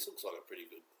 So this looks like a pretty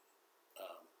good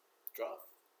draft.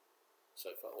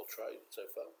 so far, or trade so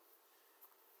far?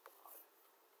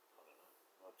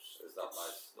 There's not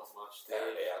much. Not much.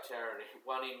 Tearing out.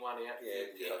 One in, one out.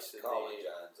 Coleman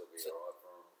Jones will be alright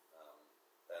for them.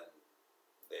 And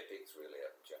their picks really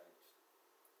haven't changed.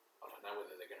 I don't know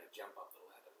whether they're going to jump up the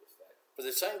ladder with that. But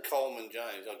they're saying Coleman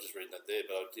James, I'm just reading that there,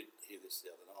 but I did hear this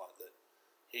the other night, that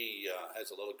he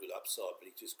has a lot of good upside, but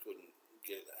he just couldn't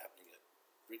get it happening at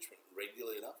Richmond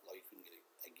regularly enough, like he couldn't get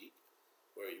a gig,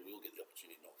 where he will get the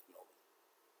opportunity in North Melbourne.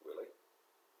 Will he?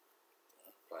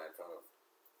 Play in front of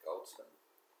Goldstone?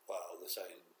 Well, they're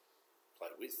saying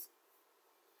play with.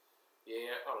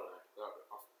 Yeah, I don't know.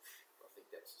 I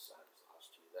think that's the same as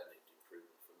last year. They need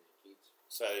improvement from their kids.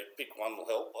 So pick one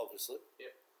will help, obviously.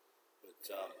 Yep. But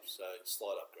so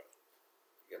slight upgrade.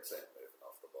 You can see him moving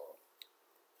off the bottom.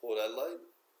 Port Adelaide,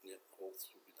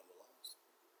 Hawks will be number last.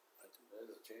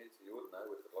 There's a chance. You wouldn't know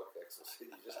with the block access.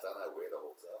 You just don't know where the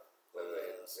Hawks are. Whether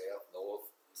they're heading south,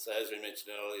 north. So as we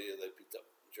mentioned earlier, they picked up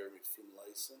Jeremy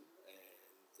Finlayson and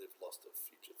they've lost a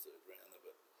future third rounder,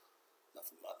 but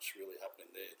nothing much really happening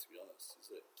there, to be honest,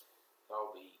 is there?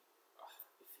 They'll be,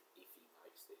 if he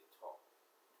makes their top,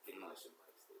 Finlayson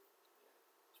makes their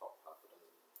top half a dozen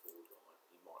forward line,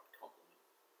 he might complement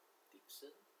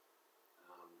Dixon.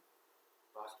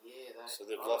 But yeah, they. So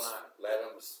they've lost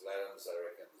Laddams, I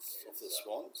reckon. Off the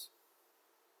Swans.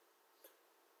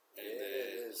 And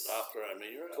there's after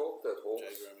O'Meara. Talk that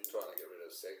Hawks trying to get rid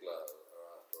of Segler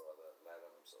or after either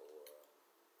Laddams or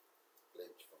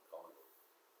Lynch from Collingwood.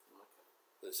 Okay.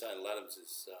 They're saying Laddams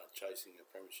is chasing a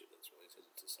premiership, that's why he's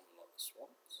headed to someone like the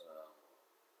Swans.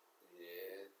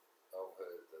 Yeah, I've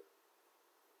heard that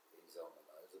he's on the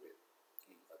nose a bit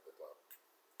at the club.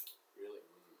 Really?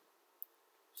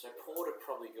 So Porter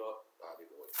probably got Barbie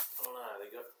boy. I don't know.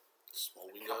 They got small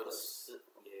a window. couple of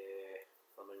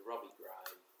I mean, Robbie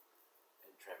Gray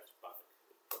and Travis Bucket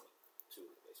are probably two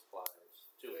of the best players.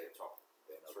 Two of the top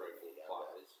 3 or 4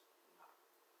 players. No.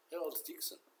 How old's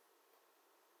Dixon?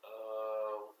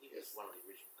 He was one of the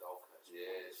original Gold Coast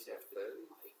players. He'd have to 30,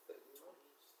 be late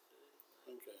 20s,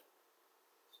 30. Okay.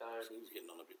 So he's getting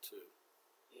on a bit too.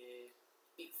 Yeah,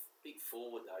 big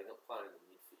forward though. Not playing in the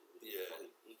midfield.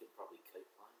 He could probably keep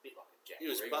playing. A bit like a Jack. He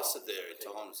was busted there at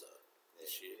times though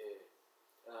this year.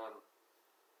 Yeah.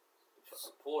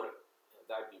 Porter,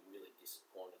 they'd be really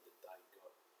disappointed that they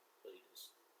got beaters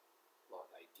like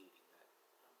they did in that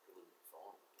preliminary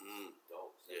final against the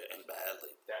Dogs. And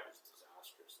badly. That was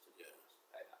disastrous to be honest.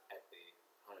 At their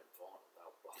home final, they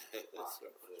were playing in the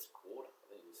first quarter.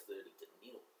 I think it was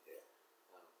 30-0. Yeah.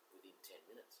 Within 10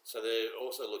 minutes. So they're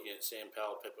also looking at Sam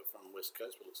Powell-Pepper from West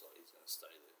Coast, but looks like he's going to stay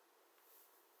there.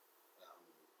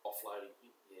 Offloading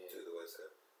him, to the West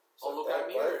Coast. So look,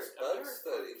 O'Meara's 33.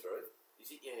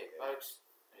 Is it? Yeah, Bogues.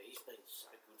 He's been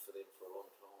so good for them for a long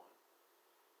time.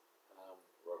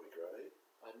 Robbie Gray.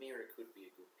 O'Meara could be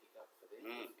a good pickup for them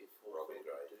if Robbie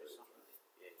Gray do something.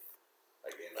 Yeah.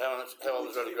 Again, how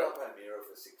old is Robbie Gray? O'Meara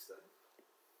for 16.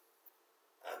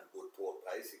 And would Port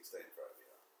pay 16 for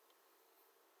O'Meara?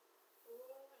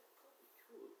 Well, they probably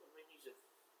could. I mean,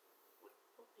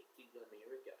 what pick did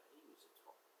O'Meara go? He was a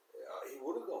top. He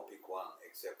would have gone pick one,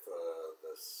 except for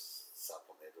the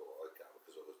supplemental,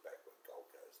 because it was back when Gold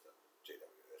Coast and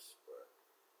GWS were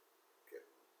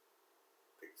getting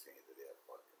picks handed out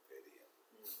by Confetti.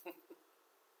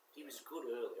 He was good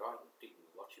early. I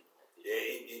didn't watch him like this.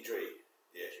 Yeah, injury.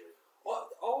 Yeah. Injury.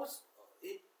 Hawks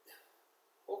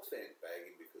fans bag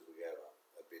him because we gave up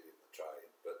a bit in the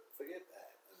trade, but forget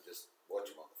that and just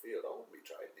watch him on the field. I wouldn't be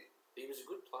trading him. He was a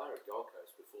good player at Gold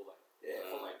Coast before they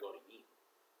got him in.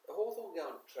 Hawthorn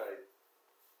go and trade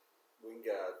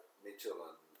Wingard, Mitchell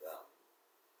and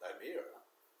O'Meara.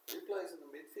 Who plays in the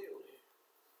midfield?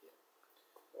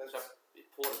 Yeah. So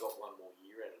Porter got one more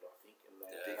year at it, I think, and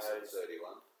Dixon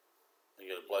 31.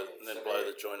 You got to blow, and then blow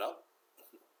the joint up.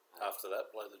 After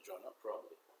that, blow the joint up.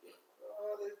 Probably. Yeah.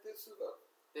 They've still got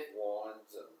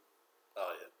Wines and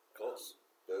of course.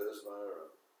 Dersma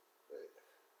and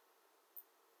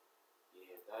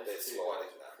those they're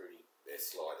sliding. They're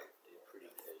sliding. They're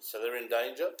pretty deep. So they're in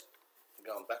danger.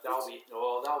 Going backwards.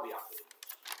 They'll be up there.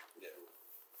 Yeah.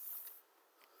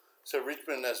 So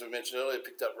Richmond, as we mentioned earlier,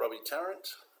 picked up Robbie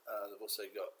Tarrant. They've also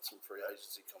got some free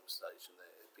agency conversation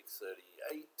there. Pick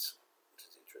 38, which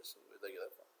is interesting. Where'd they get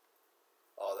that from?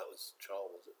 Oh, that was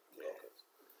Charles, was it? Yeah.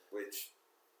 Which.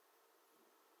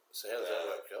 So how does that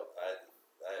work out?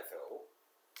 AFL,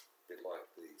 a bit like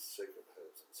the secret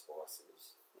herbs and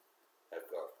spices, have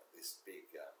got this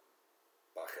big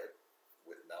bucket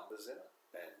with numbers in it,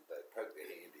 and they poke their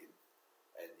hand in,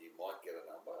 and you might get a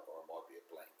number or it might be a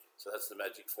blank. So that's the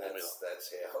magic formula. That's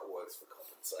how it works for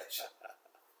compensation.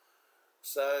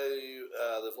 So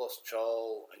they've lost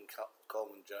Joel and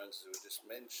Coleman Jones, as we just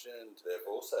mentioned. They've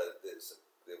also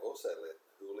let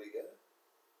Hooley go.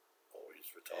 Or he's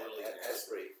retired. And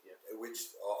Asprey,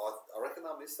 which I reckon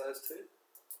I missed those two.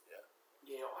 Yeah.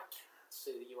 Yeah, I can't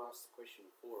see that you asked the question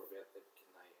before about that. Can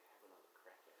they have another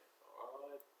crack at it? I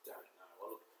don't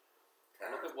know.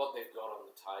 Look at what they've got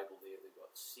on the table there. They've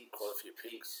got quite a few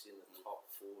picks in the top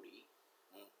 40.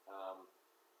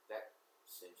 That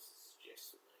seems to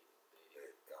suggest to me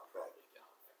that they're probably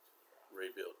going back to the draft.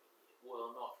 Rebuild. Yeah.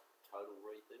 Well, not total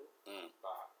rebuild,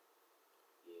 but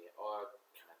yeah, I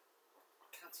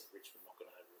can't see Richmond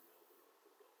knocking over a Melbourne or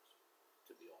Bulldogs,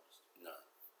 to be honest. No.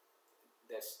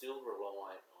 They're still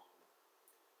reliant on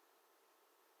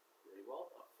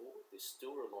Rewald up forward. They're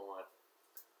still reliant.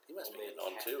 He must be getting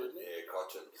on too, isn't he? Yeah,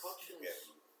 Cotton's.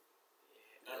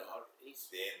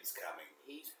 The end's coming.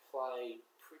 He's played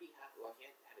pretty hard. Like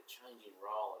he had a change in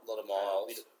role. A lot of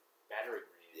miles. A bit of a battering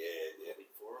ram. Yeah.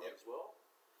 For him as well.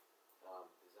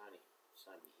 There's only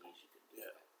so many years you can do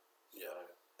that.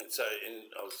 So,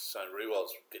 I was saying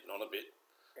Rewald's getting on a bit.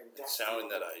 And showing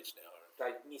that age now.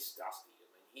 They miss Dusty. I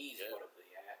mean, he's got to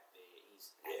be out there.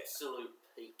 He's absolute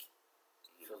peak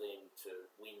for them to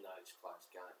win those close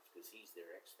games because he's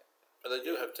their X factor. But they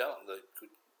do have talent. They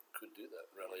could do that.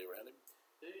 Rally around him.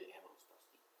 How old's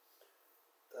Dusty?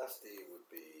 Dusty would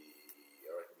be,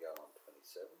 I reckon, going on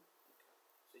 27. Okay.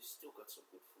 So he's still got some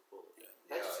good football. Yeah.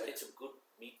 They just need some good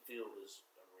midfielders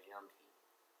around him.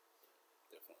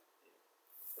 Definitely.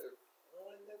 Yeah.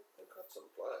 They've got some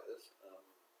players.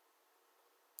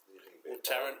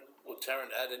 Will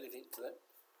Tarrant add anything to that?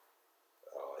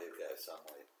 Oh, he'll go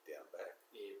somewhere down back.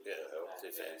 Yeah,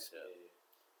 defence.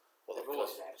 Well, they've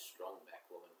always had a strong back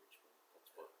line, Richmond.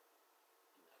 That's what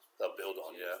they'll build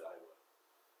on.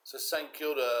 So St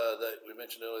Kilda, we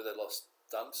mentioned earlier, they lost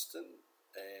Dunstan,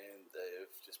 and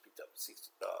they've just picked up a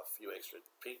few extra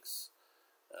picks.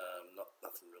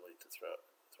 Nothing really to throw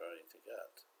anything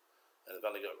at, and they've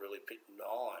only got really picked 9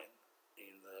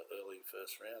 in the early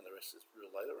first round. The rest is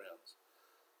real later rounds,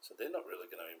 so they're not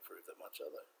really going to improve that much,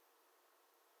 are they?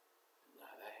 No,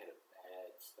 they had a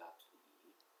bad start to the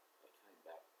year. They came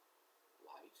back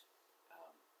late,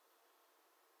 but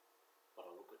I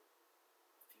look at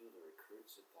a few of the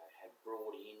recruits that they had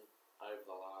brought in over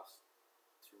the last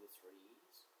 2 or 3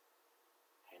 years.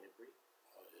 Hanbury.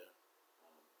 Oh yeah.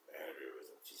 Hanbury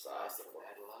was a disaster from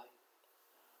Adelaide.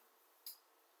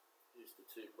 Who's the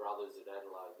 2 brothers at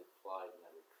Adelaide that played and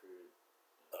they recruited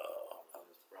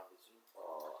those brothers in?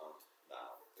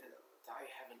 No. They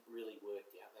haven't really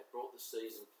worked out. They brought the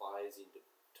seasoned players in to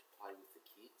play with the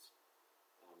kids.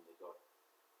 They got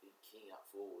Big King up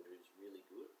forward who's really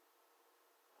good.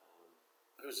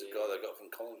 Who's the guy they got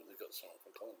from Collingwood? They got someone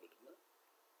from Collingwood, didn't they?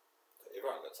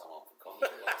 Everyone got someone from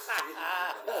Collingwood last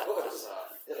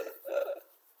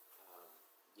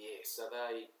year. So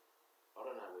they, I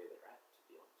don't know where they're at, to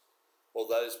be honest. Well,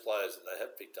 those players that they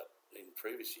have picked up in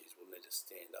previous years will need to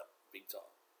stand up big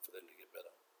time for them to get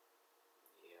better.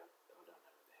 Yeah, I don't know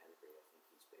with the Hanbury. I think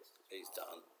he's best. He's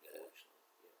done,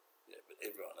 yeah, but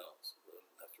everyone else will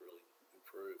have to really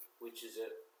improve. Which is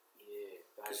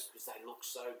because they look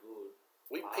so good.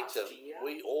 We picked them.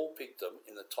 We all picked them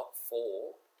in the top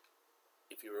 4.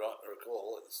 If you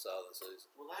recall at the start of the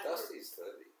season. Well, Dusty's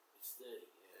 30. He's 30.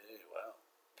 Yeah. Wow.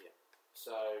 Yeah.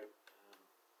 So,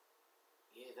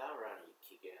 they were only a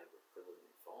kick out of a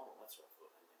preliminary final. That's what I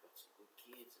thought. And they've got some good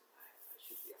kids, and they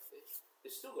should be up there.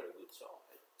 They've still got a good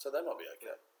side. So they might be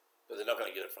okay, but they're not going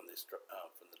to get it from this from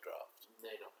the draft.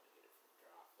 They're not going to get it from the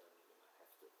draft. They're only going to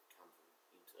have to come from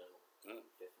internal.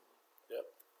 Definitely.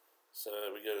 Yep. So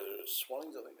we go to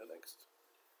Swannies, I think, are next.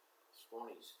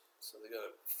 Swannies. So they got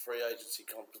a free agency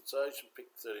compensation, pick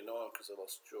 39 because they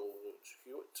lost George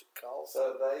Hewitt to Carlton.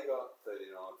 So they got 39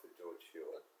 for George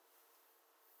Hewitt.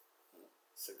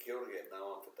 St Kilda get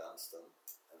no one for Dunstan,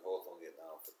 and Hawthorn get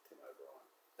no one for Tim O'Brien.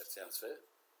 That sounds fair.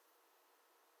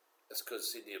 That's because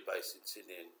Sydney are based in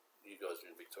Sydney and you guys are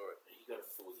in Victoria. He got a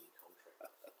 4-year contract.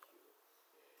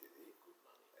 Did he? Good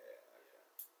money. Yeah, okay.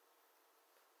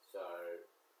 So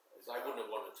they wouldn't have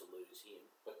wanted to lose him,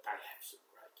 but they have some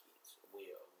great kids.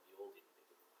 We all didn't think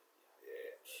of them.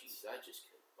 Yeah. Jeez, they just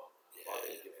keep bombing up. I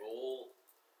think of all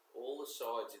the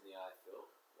sides in the AFL,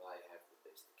 they have the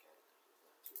best academy.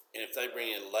 And if they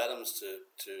bring in Laddams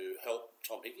to help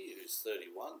Tom Hickey, who's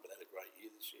 31 but had a great year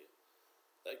this year,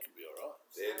 they could be all right.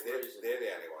 They're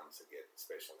the only ones that get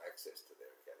special access to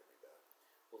their academy, though.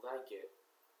 Well, they get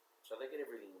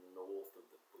everything north of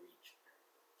the bridge.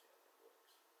 That's how that works.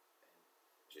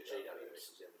 And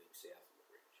GWS is everything south of the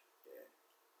bridge. Yeah.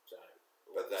 So,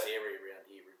 this area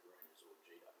around here, Riverina is all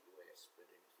GWS, but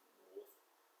anything north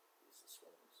is the Swan.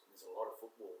 there's a lot of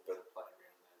football played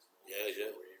around those.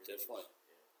 Definitely.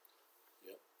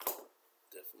 Yeah,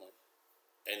 definitely.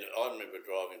 And I remember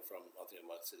driving from, I think I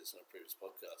might have said this on a previous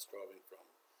podcast, driving from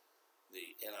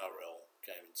the NRL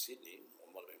game in Sydney,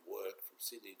 or might have been work from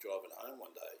Sydney, driving home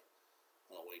one day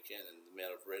on a weekend, and the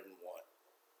amount of red and white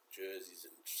jerseys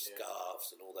and scarves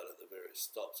and all that at the various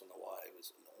stops on the way was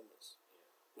enormous. Yeah.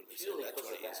 Wouldn't have seen that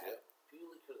 20 years ago.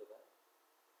 Purely because of that.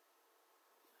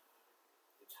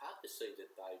 It's hard to see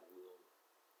that they will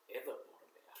ever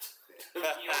bottom out, to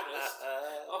be honest.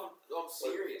 I'm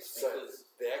serious. So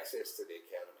the access to the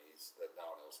academies that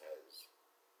no one else has,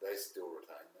 they still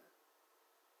retain that?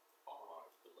 I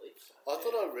believe so. I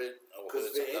thought I read...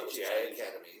 Because the NGA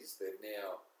academies, they've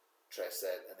now traced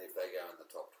that, and if they go in the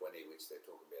top 20, which they're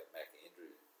talking about Mac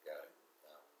Andrew going,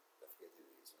 I forget who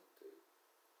he's linked to,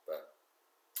 but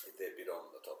if they're bid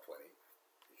on the top 20,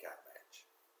 you can't match.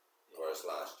 Yeah. Whereas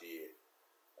last year,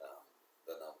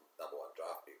 the number one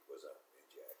draft pick was a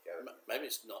NGA academy. Maybe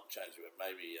it's not changing, but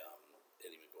maybe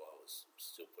Eddie Maguire was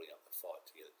still putting up the fight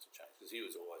to get it to change, because he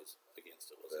was always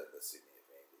against it, wasn't he? The Sydney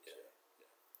advantage, yeah.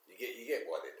 You get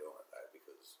why they're doing it, though,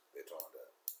 because they're trying to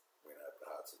win over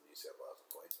the hearts of New South Wales and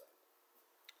Queensland.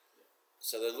 Yeah.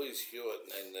 So they lose Hewitt,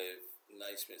 and then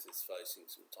Naismith is facing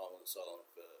some time on the sideline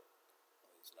for, I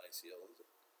think it's an ACL, is it?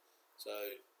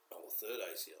 So, third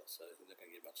ACL, so they're not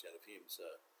going to get much out of him.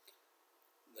 So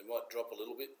they might drop a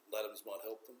little bit. Laddams might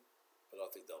help them, but I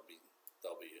think they'll be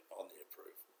on the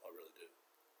improve. I really do.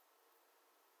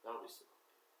 That'll be simple.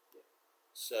 Yeah.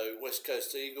 So West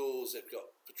Coast Eagles, they've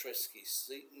got Petreski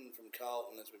Seaton from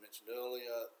Carlton, as we mentioned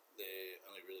earlier. They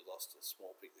only really lost a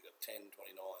small pick. They've got 10,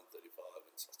 29, 35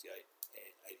 and 68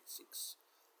 and 86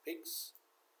 picks.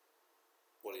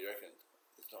 What do you reckon?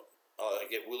 It's not... Oh, they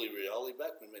get Willie Rioli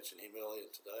back. We mentioned him earlier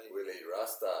today. Willie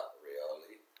Rasta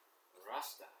Rioli.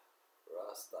 Rasta,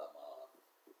 man.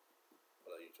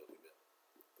 What are you talking about?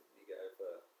 Didn't you go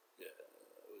for... Yeah,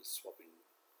 it was swapping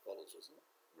bottles, wasn't it?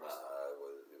 No,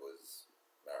 it was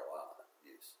marijuana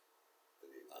use that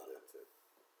he admitted to.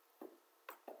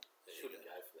 shouldn't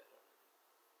go for that.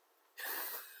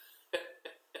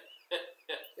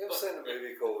 You ever seen a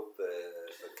movie called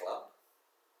The Club?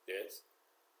 Yes.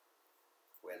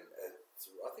 When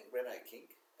I think Renee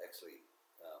Kink actually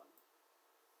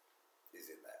is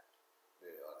in that.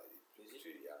 He's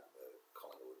too young, the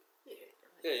Collingwood. Yeah.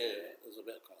 It was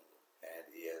about Collingwood. And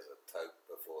he has a toke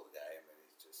before the game, and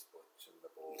he's just watching the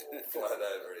ball float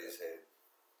over his head.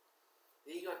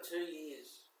 He got 2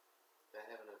 years for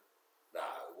having a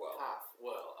puff.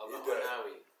 Well, I know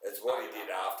he... It's what he did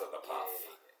after the puff.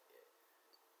 Yeah.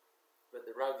 But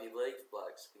the rugby league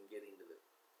blokes can get into the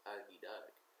okey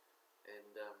doke.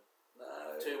 And,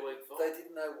 no, 2 week fight. They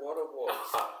didn't know what it was.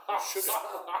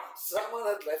 Someone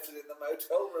had left it in the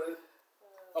motel room.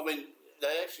 I mean,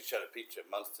 they actually showed a picture of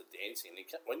Munster dancing, and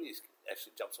when he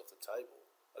actually jumps off the table,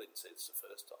 I didn't see this the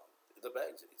first time, the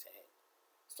bag's in his hand.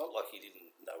 It's not like he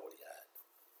didn't know what he had.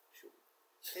 Sure.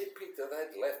 He picked it,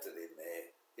 they'd left it in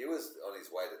there. He was on his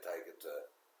way to take it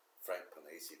to Frank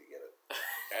Panisi to get it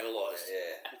analysed.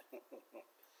 Yeah.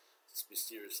 It's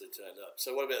mysteriously turned up.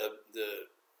 So what about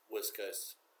the West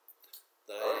Coast?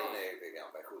 I reckon they're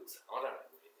going backwards. I don't know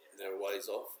where they're a ways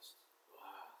off.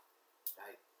 Wow.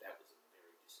 That was a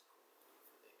very disappointing year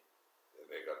for them.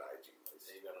 They've got an ageing list.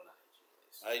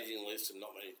 Ageing list and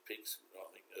not many picks. I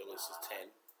think earliest is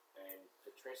 10. And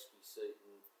Petreski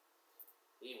Seaton,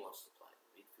 he wants to play in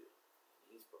the midfield.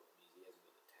 And his problem is he hasn't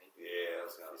got the tank. Yeah, I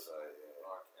was going to say,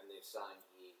 And they're saying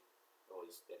here,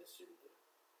 he's better suited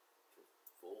to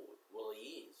forward. Well,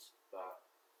 he is, but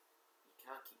you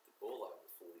can't kick the ball over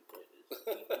 40 metres.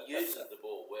 He uses the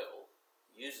ball well,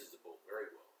 very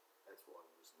well. That's why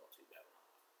he was not too bad on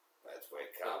half. That's where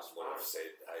Carlton would have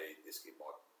said, hey, this kid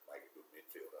might make a good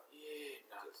midfielder. Yeah,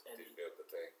 no. Just didn't build the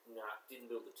tank. No,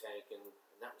 didn't build the tank, and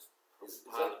that was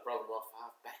part of the problem off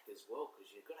half back as well,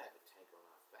 because you've got to have a tank on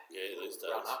half back. Yeah, these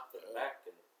days. Run up and back,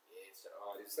 and so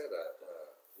is that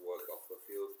a work off the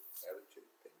field attitude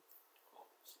thing? I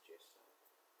would suggest so.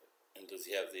 And does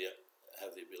he have the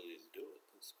ability to do it?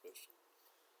 That's the question.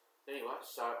 Anyway,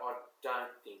 so I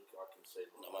don't think I can see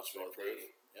not much to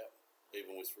improve. Yep.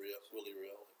 Even with Willie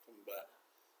Rioli coming back.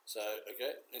 So,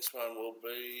 okay, next one will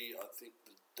be, I think,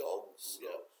 the Dogs.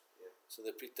 Yeah. So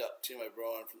they picked up Tim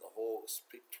O'Brien from the Hawks,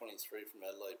 picked 23 from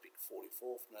Adelaide, picked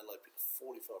 44 from Adelaide, picked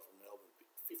 45 from Melbourne,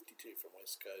 picked 52 from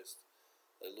West Coast.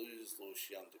 They lose Lewis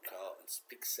Young to Carlton,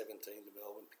 pick 17 to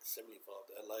Melbourne, pick 75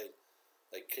 to Adelaide.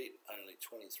 They keep only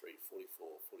 23,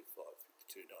 44, 45,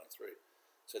 52, 93.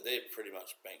 So they're pretty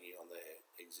much banking on their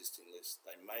existing list.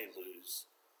 They may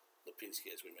lose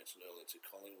Lipinski, as we mentioned earlier, to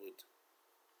Collingwood,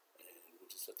 and we'll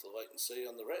just have to wait and see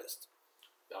on the rest.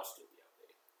 They'll still be up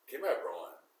there. Kim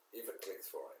O'Brien, if it clicks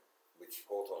for him, which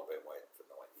Hawthorn have been waiting for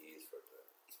 9 years for it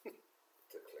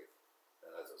to click,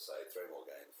 and as I say, 3 more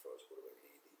games for us would have been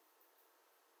handy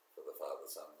for the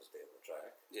father-son was down the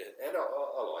track. Yeah. And I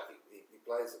like him. He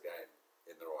plays the game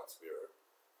in the right spirit.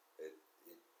 It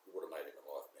would have made him a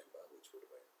life member, which would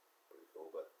have been pretty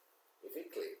cool. But if he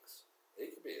clicks,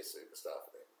 he could be a superstar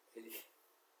for them.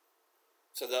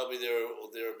 So they'll be there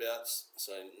or thereabouts.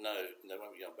 So no, they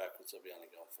won't be going backwards. They'll be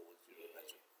only going forwards, you would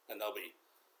imagine. And they'll be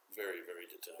very, very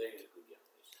determined. They're a good young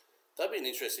list. They'll be an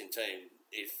interesting team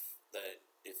if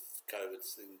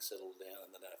COVID's things settle down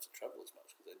and they don't have to travel as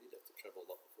much, because they did have to travel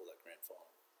a lot before that grand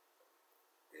final.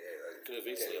 Yeah, they could have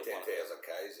easily 10,000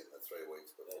 Ks in the 3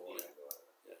 weeks before. Yeah.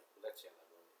 Well, that's how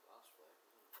they won the last flag,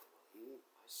 wasn't it?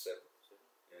 7.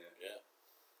 Yeah.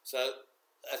 So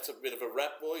that's a bit of a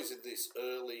wrap, boys, in this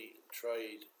early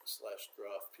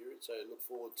trade/draft period. So look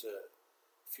forward to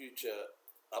future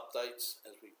updates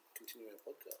as we continue our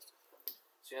podcast.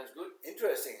 Sounds good.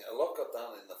 Interesting. A lot got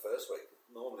done in the first week.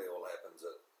 It normally all happens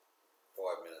at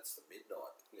 5 minutes to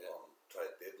midnight on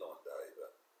trade deadline day,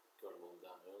 but got them all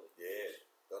done early. Yeah.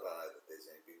 I don't know that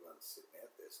there's any big ones sitting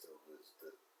out there still. There's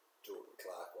the Jordan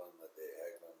Clark one that they're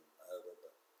haggling over,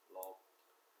 but Lol.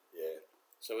 yeah.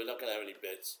 So we're not going to have any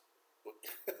bets. We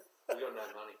got no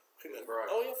money.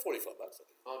 Oh, yeah, $45, I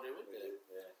think. Oh, do we?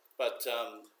 Yeah. But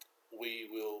we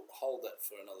will hold that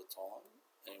for another time,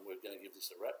 and we're going to give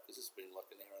this a wrap because it's been like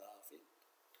an hour and a half in.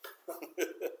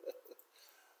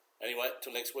 Anyway,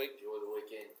 till next week. Enjoy the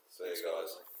weekend. See you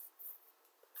guys.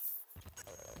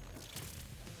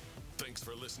 Thanks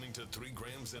for listening to 3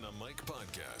 Grams and a Mic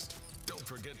podcast. Don't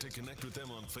forget to connect with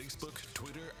them on Facebook,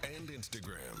 Twitter, and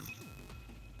Instagram.